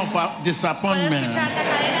 Chain of Puedo disappointment. escuchar la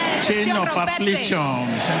cadena de Chain decepción of romperse. affliction.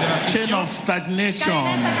 Chaîne de l'affliction. Chain of stagnation.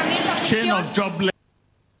 Cadena de estancamiento, Chain aflicción. of jobless.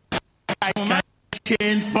 I can hear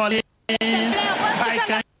chains falling. Desempleo, puedo I escuchar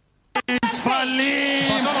can las hear chains falling.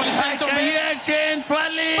 Entendre les I chaînes can tomber. hear chains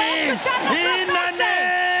falling. Puedo escucharlas In the romperse.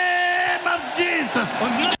 name of Jesus. Au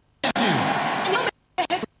nom de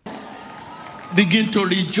Jésus. Begin to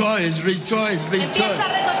rejoice, rejoice, Empieza a rejoice.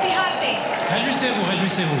 regocijarte. Réjouissez-vous,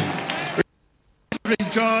 réjouissez-vous.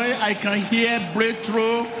 Rejoice. I can hear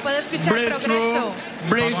breakthrough, Puedo escuchar breakthrough, progreso.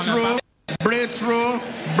 breakthrough, breakthrough,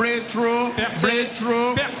 breakthrough, Percez,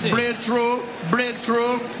 breakthrough, percez. breakthrough,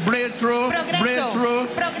 breakthrough, breakthrough, Progreso, breakthrough,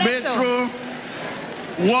 progreso. breakthrough.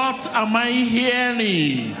 What am I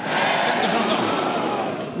hearing? Qu'est-ce que j'entends?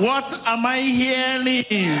 What am I hearing?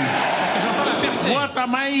 Qu'est-ce que j'entends la percée? What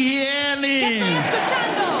am I ¿Qué hearing? estoy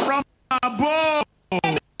escuchando? From above.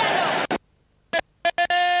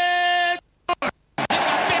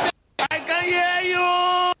 I can hear you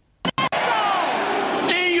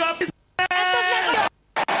in your business,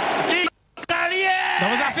 in your career, Dans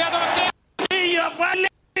vos affaires, dans votre carrière, in your family,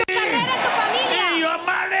 Carrera en tu familia, in your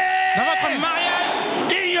marriage, dans votre mariage,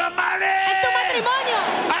 in your en tu marriage. matrimonio.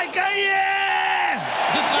 I can hear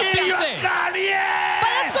dites-la in your percée. career.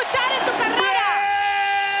 Puedo escuchar en tu carrera.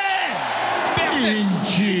 Percée. In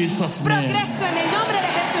Jesus' name. Progreso en el nombre de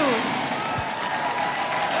Jesús.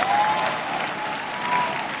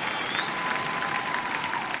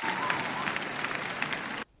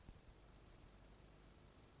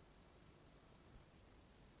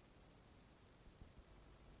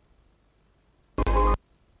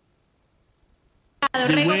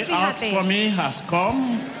 The way out for me has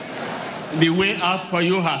come. The way out for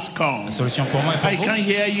you has come. La solution pour moi et pour I vous. can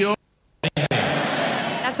hear you.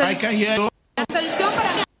 I can hear you. La solución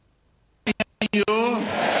para mí. You. Je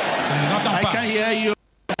ne vous entends I pas. can hear you.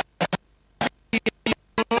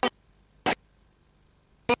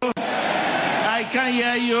 I can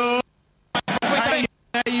hear you. I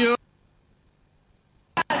hear you.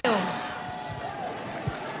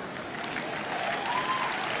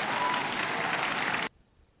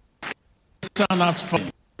 Turn us from.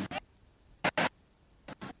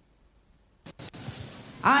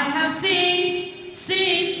 I have seen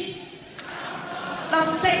of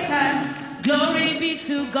Satan. Glory be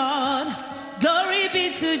to God. Glory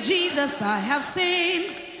be to Jesus. I have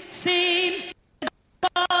seen the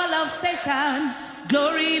fall of Satan.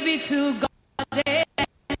 Glory be to God. I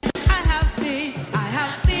have seen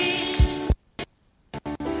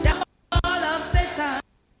the fall of Satan.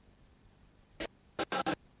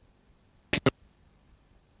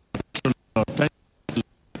 Thank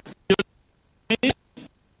you.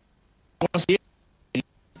 Was here.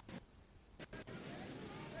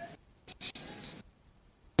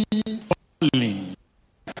 Falling.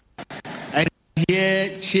 I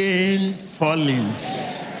hear chain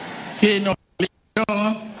fallings. Chain of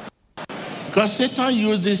affliction. Because Satan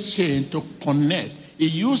used this chain to connect. He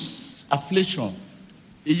used affliction.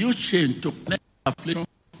 He used chain to connect affliction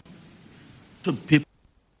to people.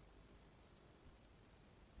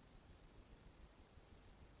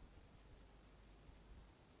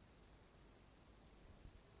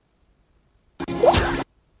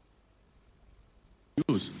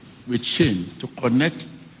 With chain to connect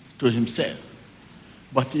to himself.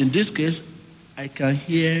 But in this case, I can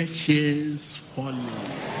hear chains falling.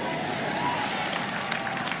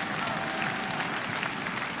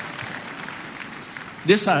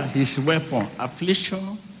 These are his weapons: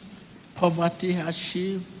 affliction, poverty,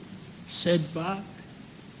 hardship, setback,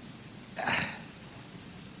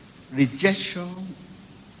 rejection,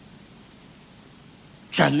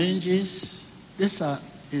 challenges. These are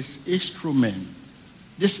his instruments.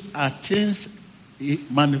 These are things he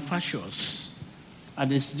manufactures,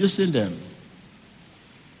 and he's using them.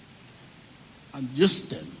 And use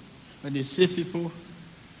them. When you see people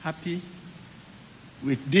happy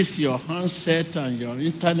with this, your handset and your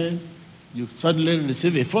internet, you suddenly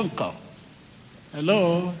receive a phone call.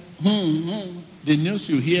 Hello? The news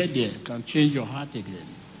you hear there can change your heart again.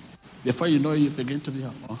 Before you know it, you begin to be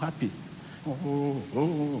unhappy.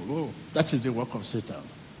 Oh. That is the work of Satan.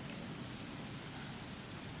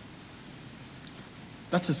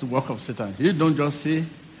 That is the work of Satan. You don't just see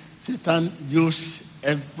Satan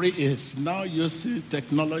is now using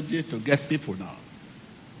technology to get people now.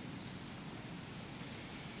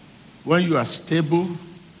 When you are stable,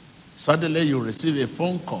 suddenly you receive a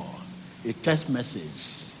phone call, a text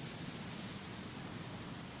message,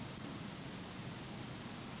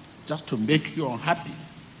 just to make you unhappy.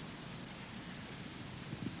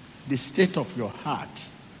 The state of your heart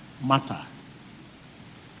matters.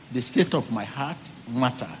 The state of my heart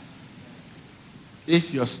matter.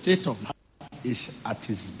 If your state of heart is at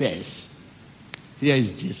its best, here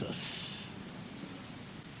is Jesus.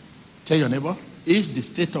 Tell your neighbor, if the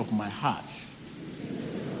state of my heart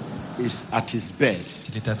is at its best,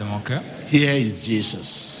 C'est l'état de mon cœur. here is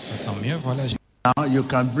Jesus. Ça sent mieux, voilà. Now you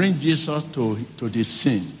can bring Jesus to the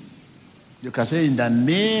scene. You can say in the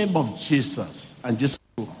name of Jesus, and Jesus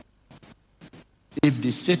will. If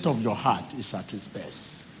the state of your heart is at its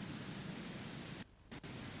best.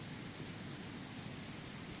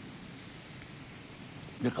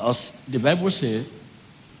 Because the Bible says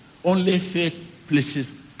only faith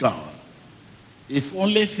pleases God. If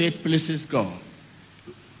only faith pleases God,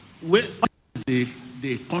 where is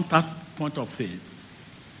the contact point of faith?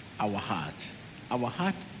 Our heart. Our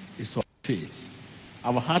heart is of faith.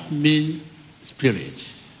 Our heart means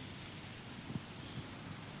spirit.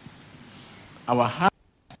 Our heart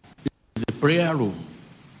is the prayer room.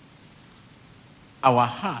 Our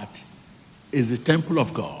heart is the temple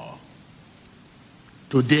of God.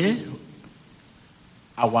 Today,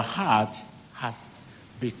 our heart has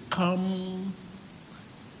become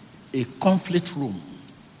a conflict room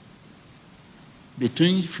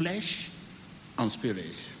between flesh and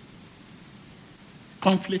spirit.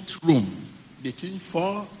 Conflict room between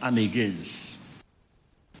for and against.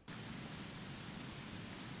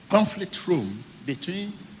 Conflict room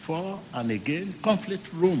between for and against.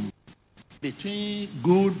 Conflict room between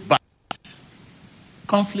good, bad.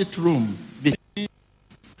 Conflict room between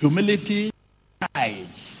humility, pride.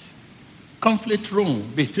 Conflict room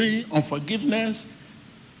between unforgiveness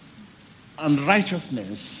and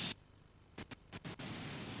righteousness.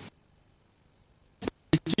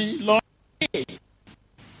 me, Lord.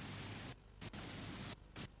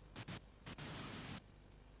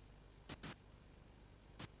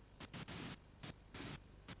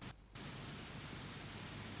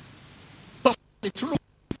 The truth.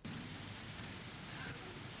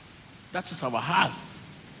 That is our heart.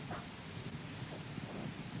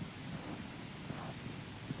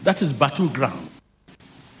 That is battleground.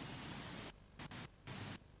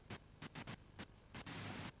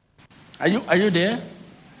 Are you there?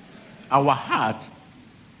 Our heart.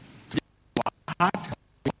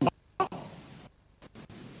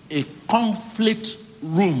 A conflict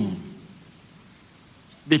room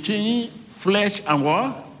between flesh and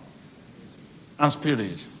what? And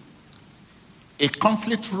spirit. A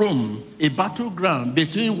conflict room, a battleground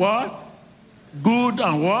between what? Good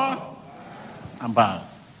and what? And bad.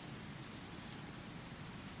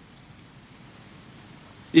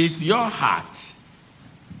 If your heart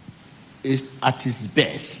is at its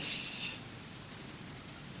best,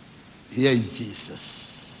 here is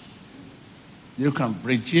Jesus. You can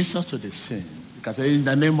bring Jesus to the scene. You can say, in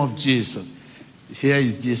the name of Jesus, here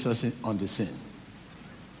is Jesus on the scene.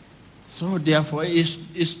 So therefore, it's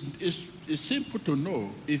simple to know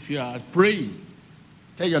if you are praying.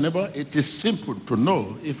 Tell your neighbor, it is simple to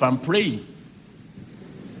know if I'm praying.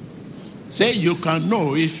 Say, you can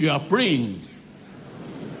know if you are praying.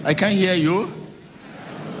 I can't hear you.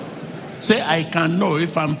 Say, I can know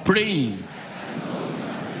if I'm praying.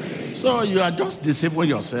 So you are just deceiving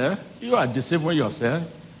yourself. You are deceiving yourself.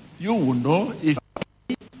 You will know if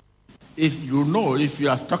you know if you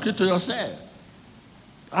are talking to yourself.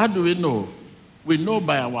 How do we know? We know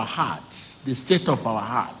by our heart, the state of our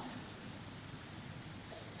heart.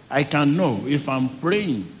 I can know if I'm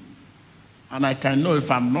praying, and I can know if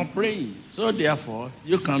I'm not praying. So therefore,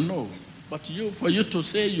 you can know. But for you to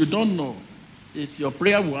say you don't know if your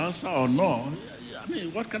prayer will answer or not, I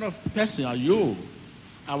mean, what kind of person are you?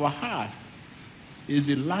 Our heart is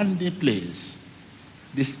the landing place,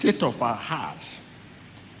 the state of our heart.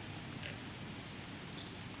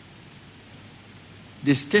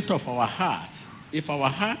 The state of our heart. If our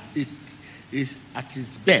heart is at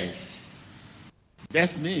its best,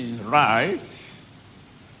 best means right,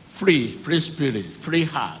 free spirit, free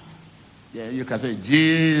heart. Yeah, you can say,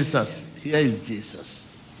 Jesus, here is Jesus.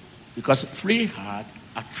 Because free heart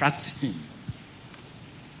attracts him.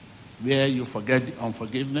 Where you forget the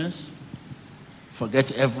unforgiveness,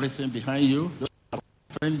 forget everything behind you, those who have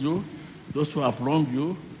offended you, those who have wronged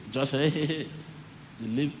you, just say, hey, you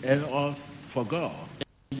leave it all for God.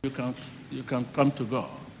 You can come to God.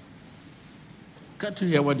 Can't you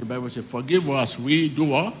hear what the Bible says? Forgive us, we do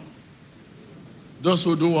what? Those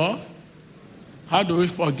who do what? How do we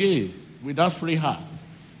forgive without free heart?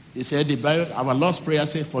 He said, the Bible, our Lord's Prayer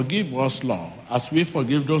says, forgive us, Lord, as we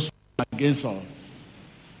forgive those who are against us.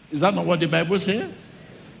 Is that not what the Bible says?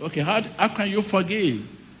 Okay, how can you forgive?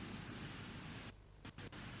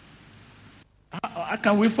 How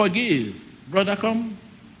can we forgive? Brother, come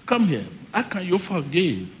here. How can you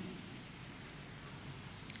forgive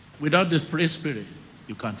without the free spirit?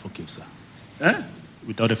 You can't forgive, sir. Eh?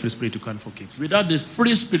 Without the free spirit, you can't forgive, sir. Without the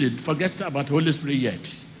free spirit, forget about Holy Spirit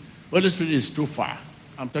yet. Holy Spirit is too far.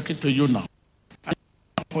 I'm talking to you now. I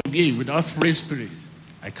can't forgive without free spirit.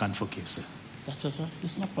 I can't forgive, sir. That's it, sir.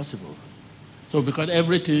 It's not possible. So because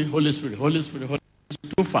everything, Holy Spirit, is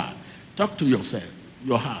too far. Talk to yourself,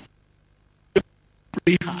 your heart.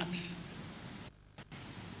 Free heart.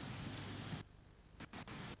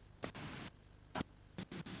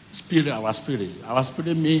 Spirit. Our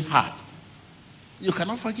spirit means heart. You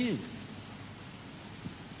cannot forgive.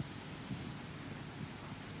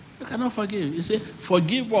 You cannot forgive. You say,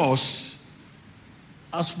 forgive us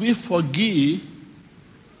as we forgive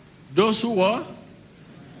those who are.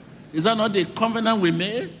 Is that not the covenant we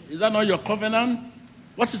made? Is that not your covenant?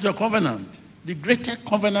 What is your covenant? The greatest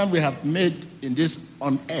covenant we have made in this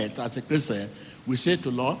on earth as a Christian, we say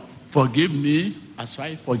to Lord, forgive me as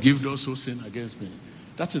I forgive those who sin against me.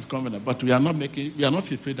 That is covenant. But we are not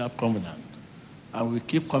fulfilling that covenant. And we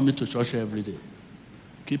keep coming to church every day.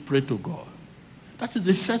 Keep praying to God. That is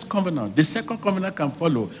the first covenant. The second covenant can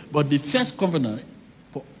follow. But the first covenant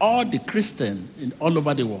for all the Christians in all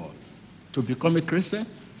over the world to become a Christian,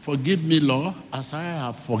 forgive me, Lord, as I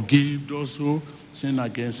have forgiven those who sin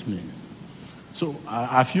against me. So,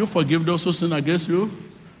 have you forgiven those who sin against you?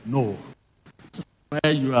 No.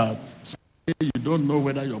 Where you are, you don't know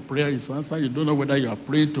whether your prayer is answered. You don't know whether you are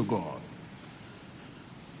praying to God.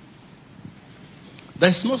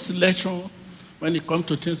 There's no selection when it comes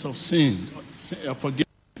to things of sin. Forgive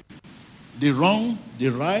the wrong, the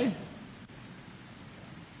right,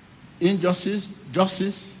 injustice,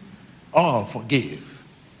 justice, all forgive.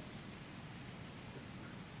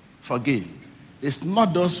 forgive. It's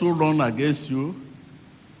not those who run against you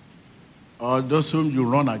or those whom you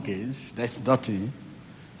run against. There's nothing.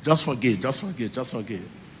 Just forgive, just forgive, just forgive.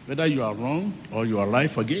 Whether you are wrong or you are right,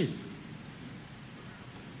 forgive.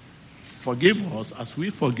 Forgive us as we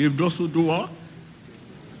forgive those who do what?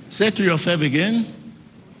 Say to yourself again.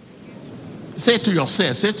 Say to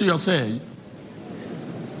yourself, say to yourself.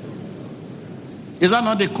 Is that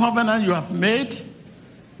not the covenant you have made? Is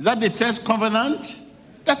that the first covenant?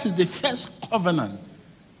 That is the first covenant.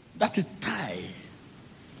 That is tie.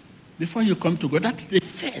 Before you come to God, that is the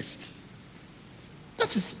first.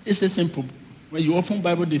 That is, it's a simple. When you open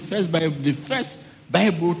Bible, the first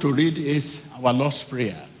Bible to read is our Lord's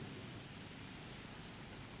Prayer.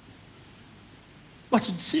 But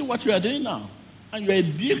see what you are doing now. And you are a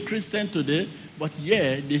big Christian today, but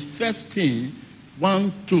yeah, the first thing,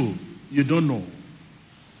 1, 2, you don't know.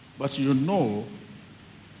 But you know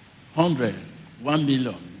 100, 1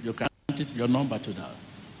 million. You can put your number to that.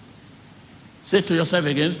 Say to yourself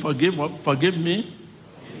again, forgive me.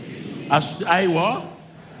 As I was.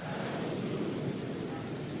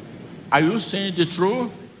 Are you saying the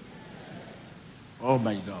truth? Oh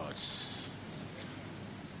my God.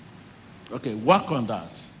 Okay, work on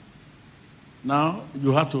that. Now,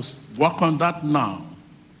 you have to work on that now.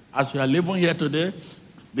 As you are living here today,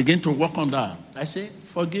 begin to work on that. I say,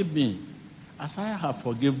 forgive me, as I have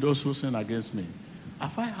forgiven those who sin against me.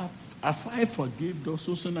 If I forgive those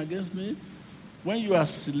who sin against me, when you are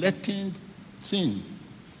selecting sin,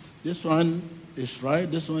 this one is right,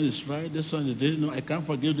 this one is right, this one is this. No, I can't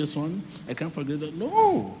forgive this one. I can't forgive that.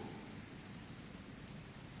 No.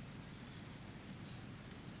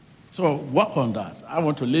 So work on that. I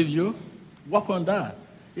want to leave you. Work on that.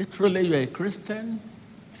 If truly you're a Christian,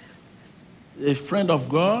 a friend of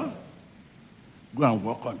God, go and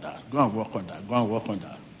work on that. Go and work on that. Go and work on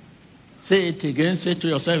that. Say it again. Say it to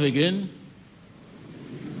yourself again.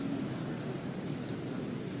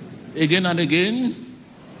 Again and again.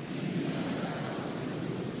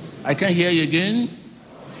 I can't hear you again.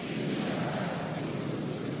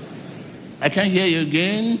 I can't hear you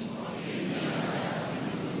again.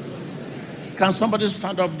 Can somebody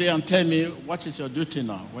stand up there and tell me what is your duty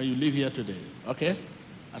now when you leave here today? Okay?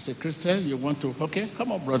 As a Christian, you want to, okay?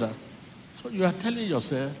 Come on, brother. So you are telling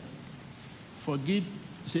yourself, forgive,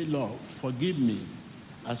 say, Lord, forgive me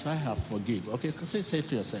as I have forgiven. Okay? Say it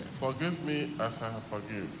to yourself. Forgive me as I have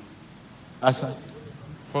forgiven. As I...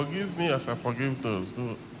 Forgive me as I forgive those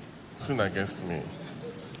who sin against me.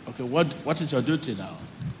 Okay, what is your duty now?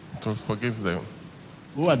 To forgive them.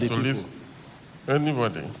 Who are the people? Leave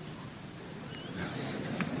anybody.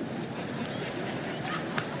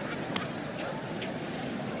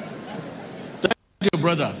 Thank you,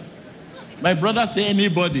 brother. My brother say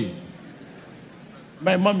anybody.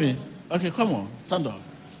 My mommy. Okay, come on, stand up.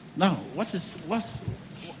 Now, what is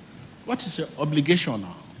your obligation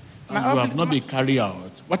now? And you have not been carried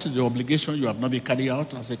out. What is the obligation you have not been carried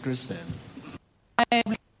out as a Christian? My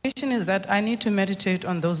obligation is that I need to meditate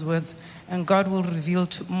on those words, and God will reveal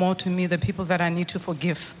more to me the people that I need to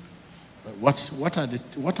forgive. What are the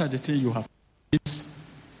things you have as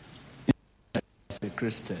a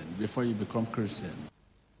Christian before you become Christian?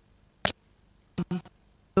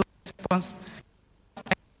 Response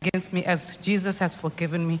against me as Jesus has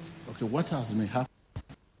forgiven me. Okay, what has been happening?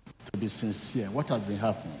 To be sincere, what has been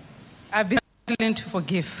happening? I've been willing to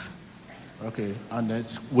forgive. Okay,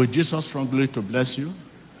 and will Jesus strongly to bless you?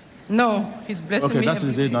 No, he's blessing me. Okay, that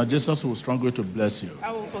is it. Now Jesus will strongly to bless you.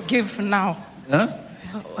 I will forgive now. Huh?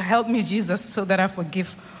 Help me, Jesus, so that I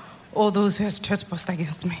forgive all those who have trespassed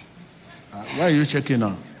against me. Why are you checking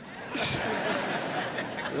now?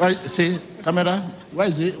 Why, see, camera, why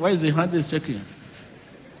is the hand is checking?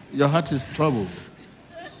 Your heart is troubled.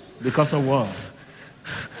 Because of what?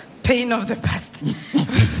 Pain of the past.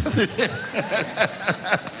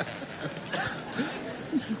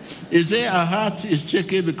 You say our heart is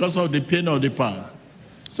shaking because of the pain of the past.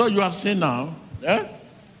 So you have seen now. Eh?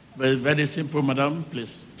 Very, very simple, madam.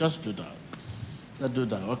 Please, just do that. Just do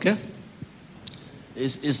that, okay?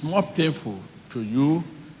 It's more painful to you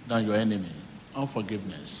than your enemy.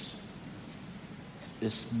 Unforgiveness.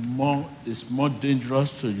 It's more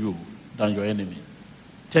dangerous to you than your enemy.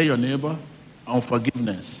 Tell your neighbor,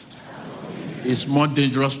 unforgiveness is more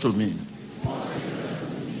dangerous to me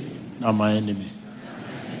than my enemy.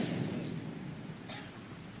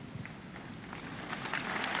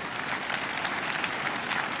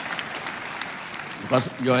 Because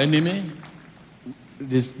your enemy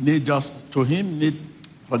need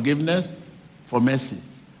forgiveness for mercy,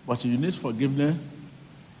 but you need forgiveness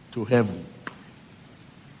to heaven,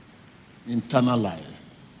 eternal life.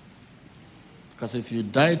 Because if you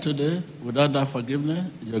die today without that forgiveness,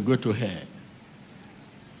 you'll go to hell.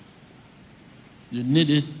 You need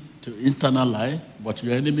it to eternal life, but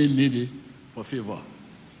your enemy needs it for favor.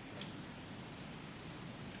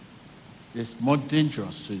 It's more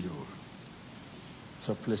dangerous to you.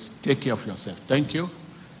 So please take care of yourself. Thank you.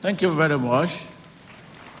 Thank you very much.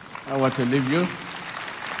 I want to leave you.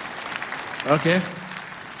 Okay.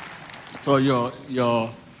 So your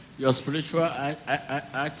spiritual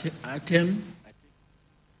item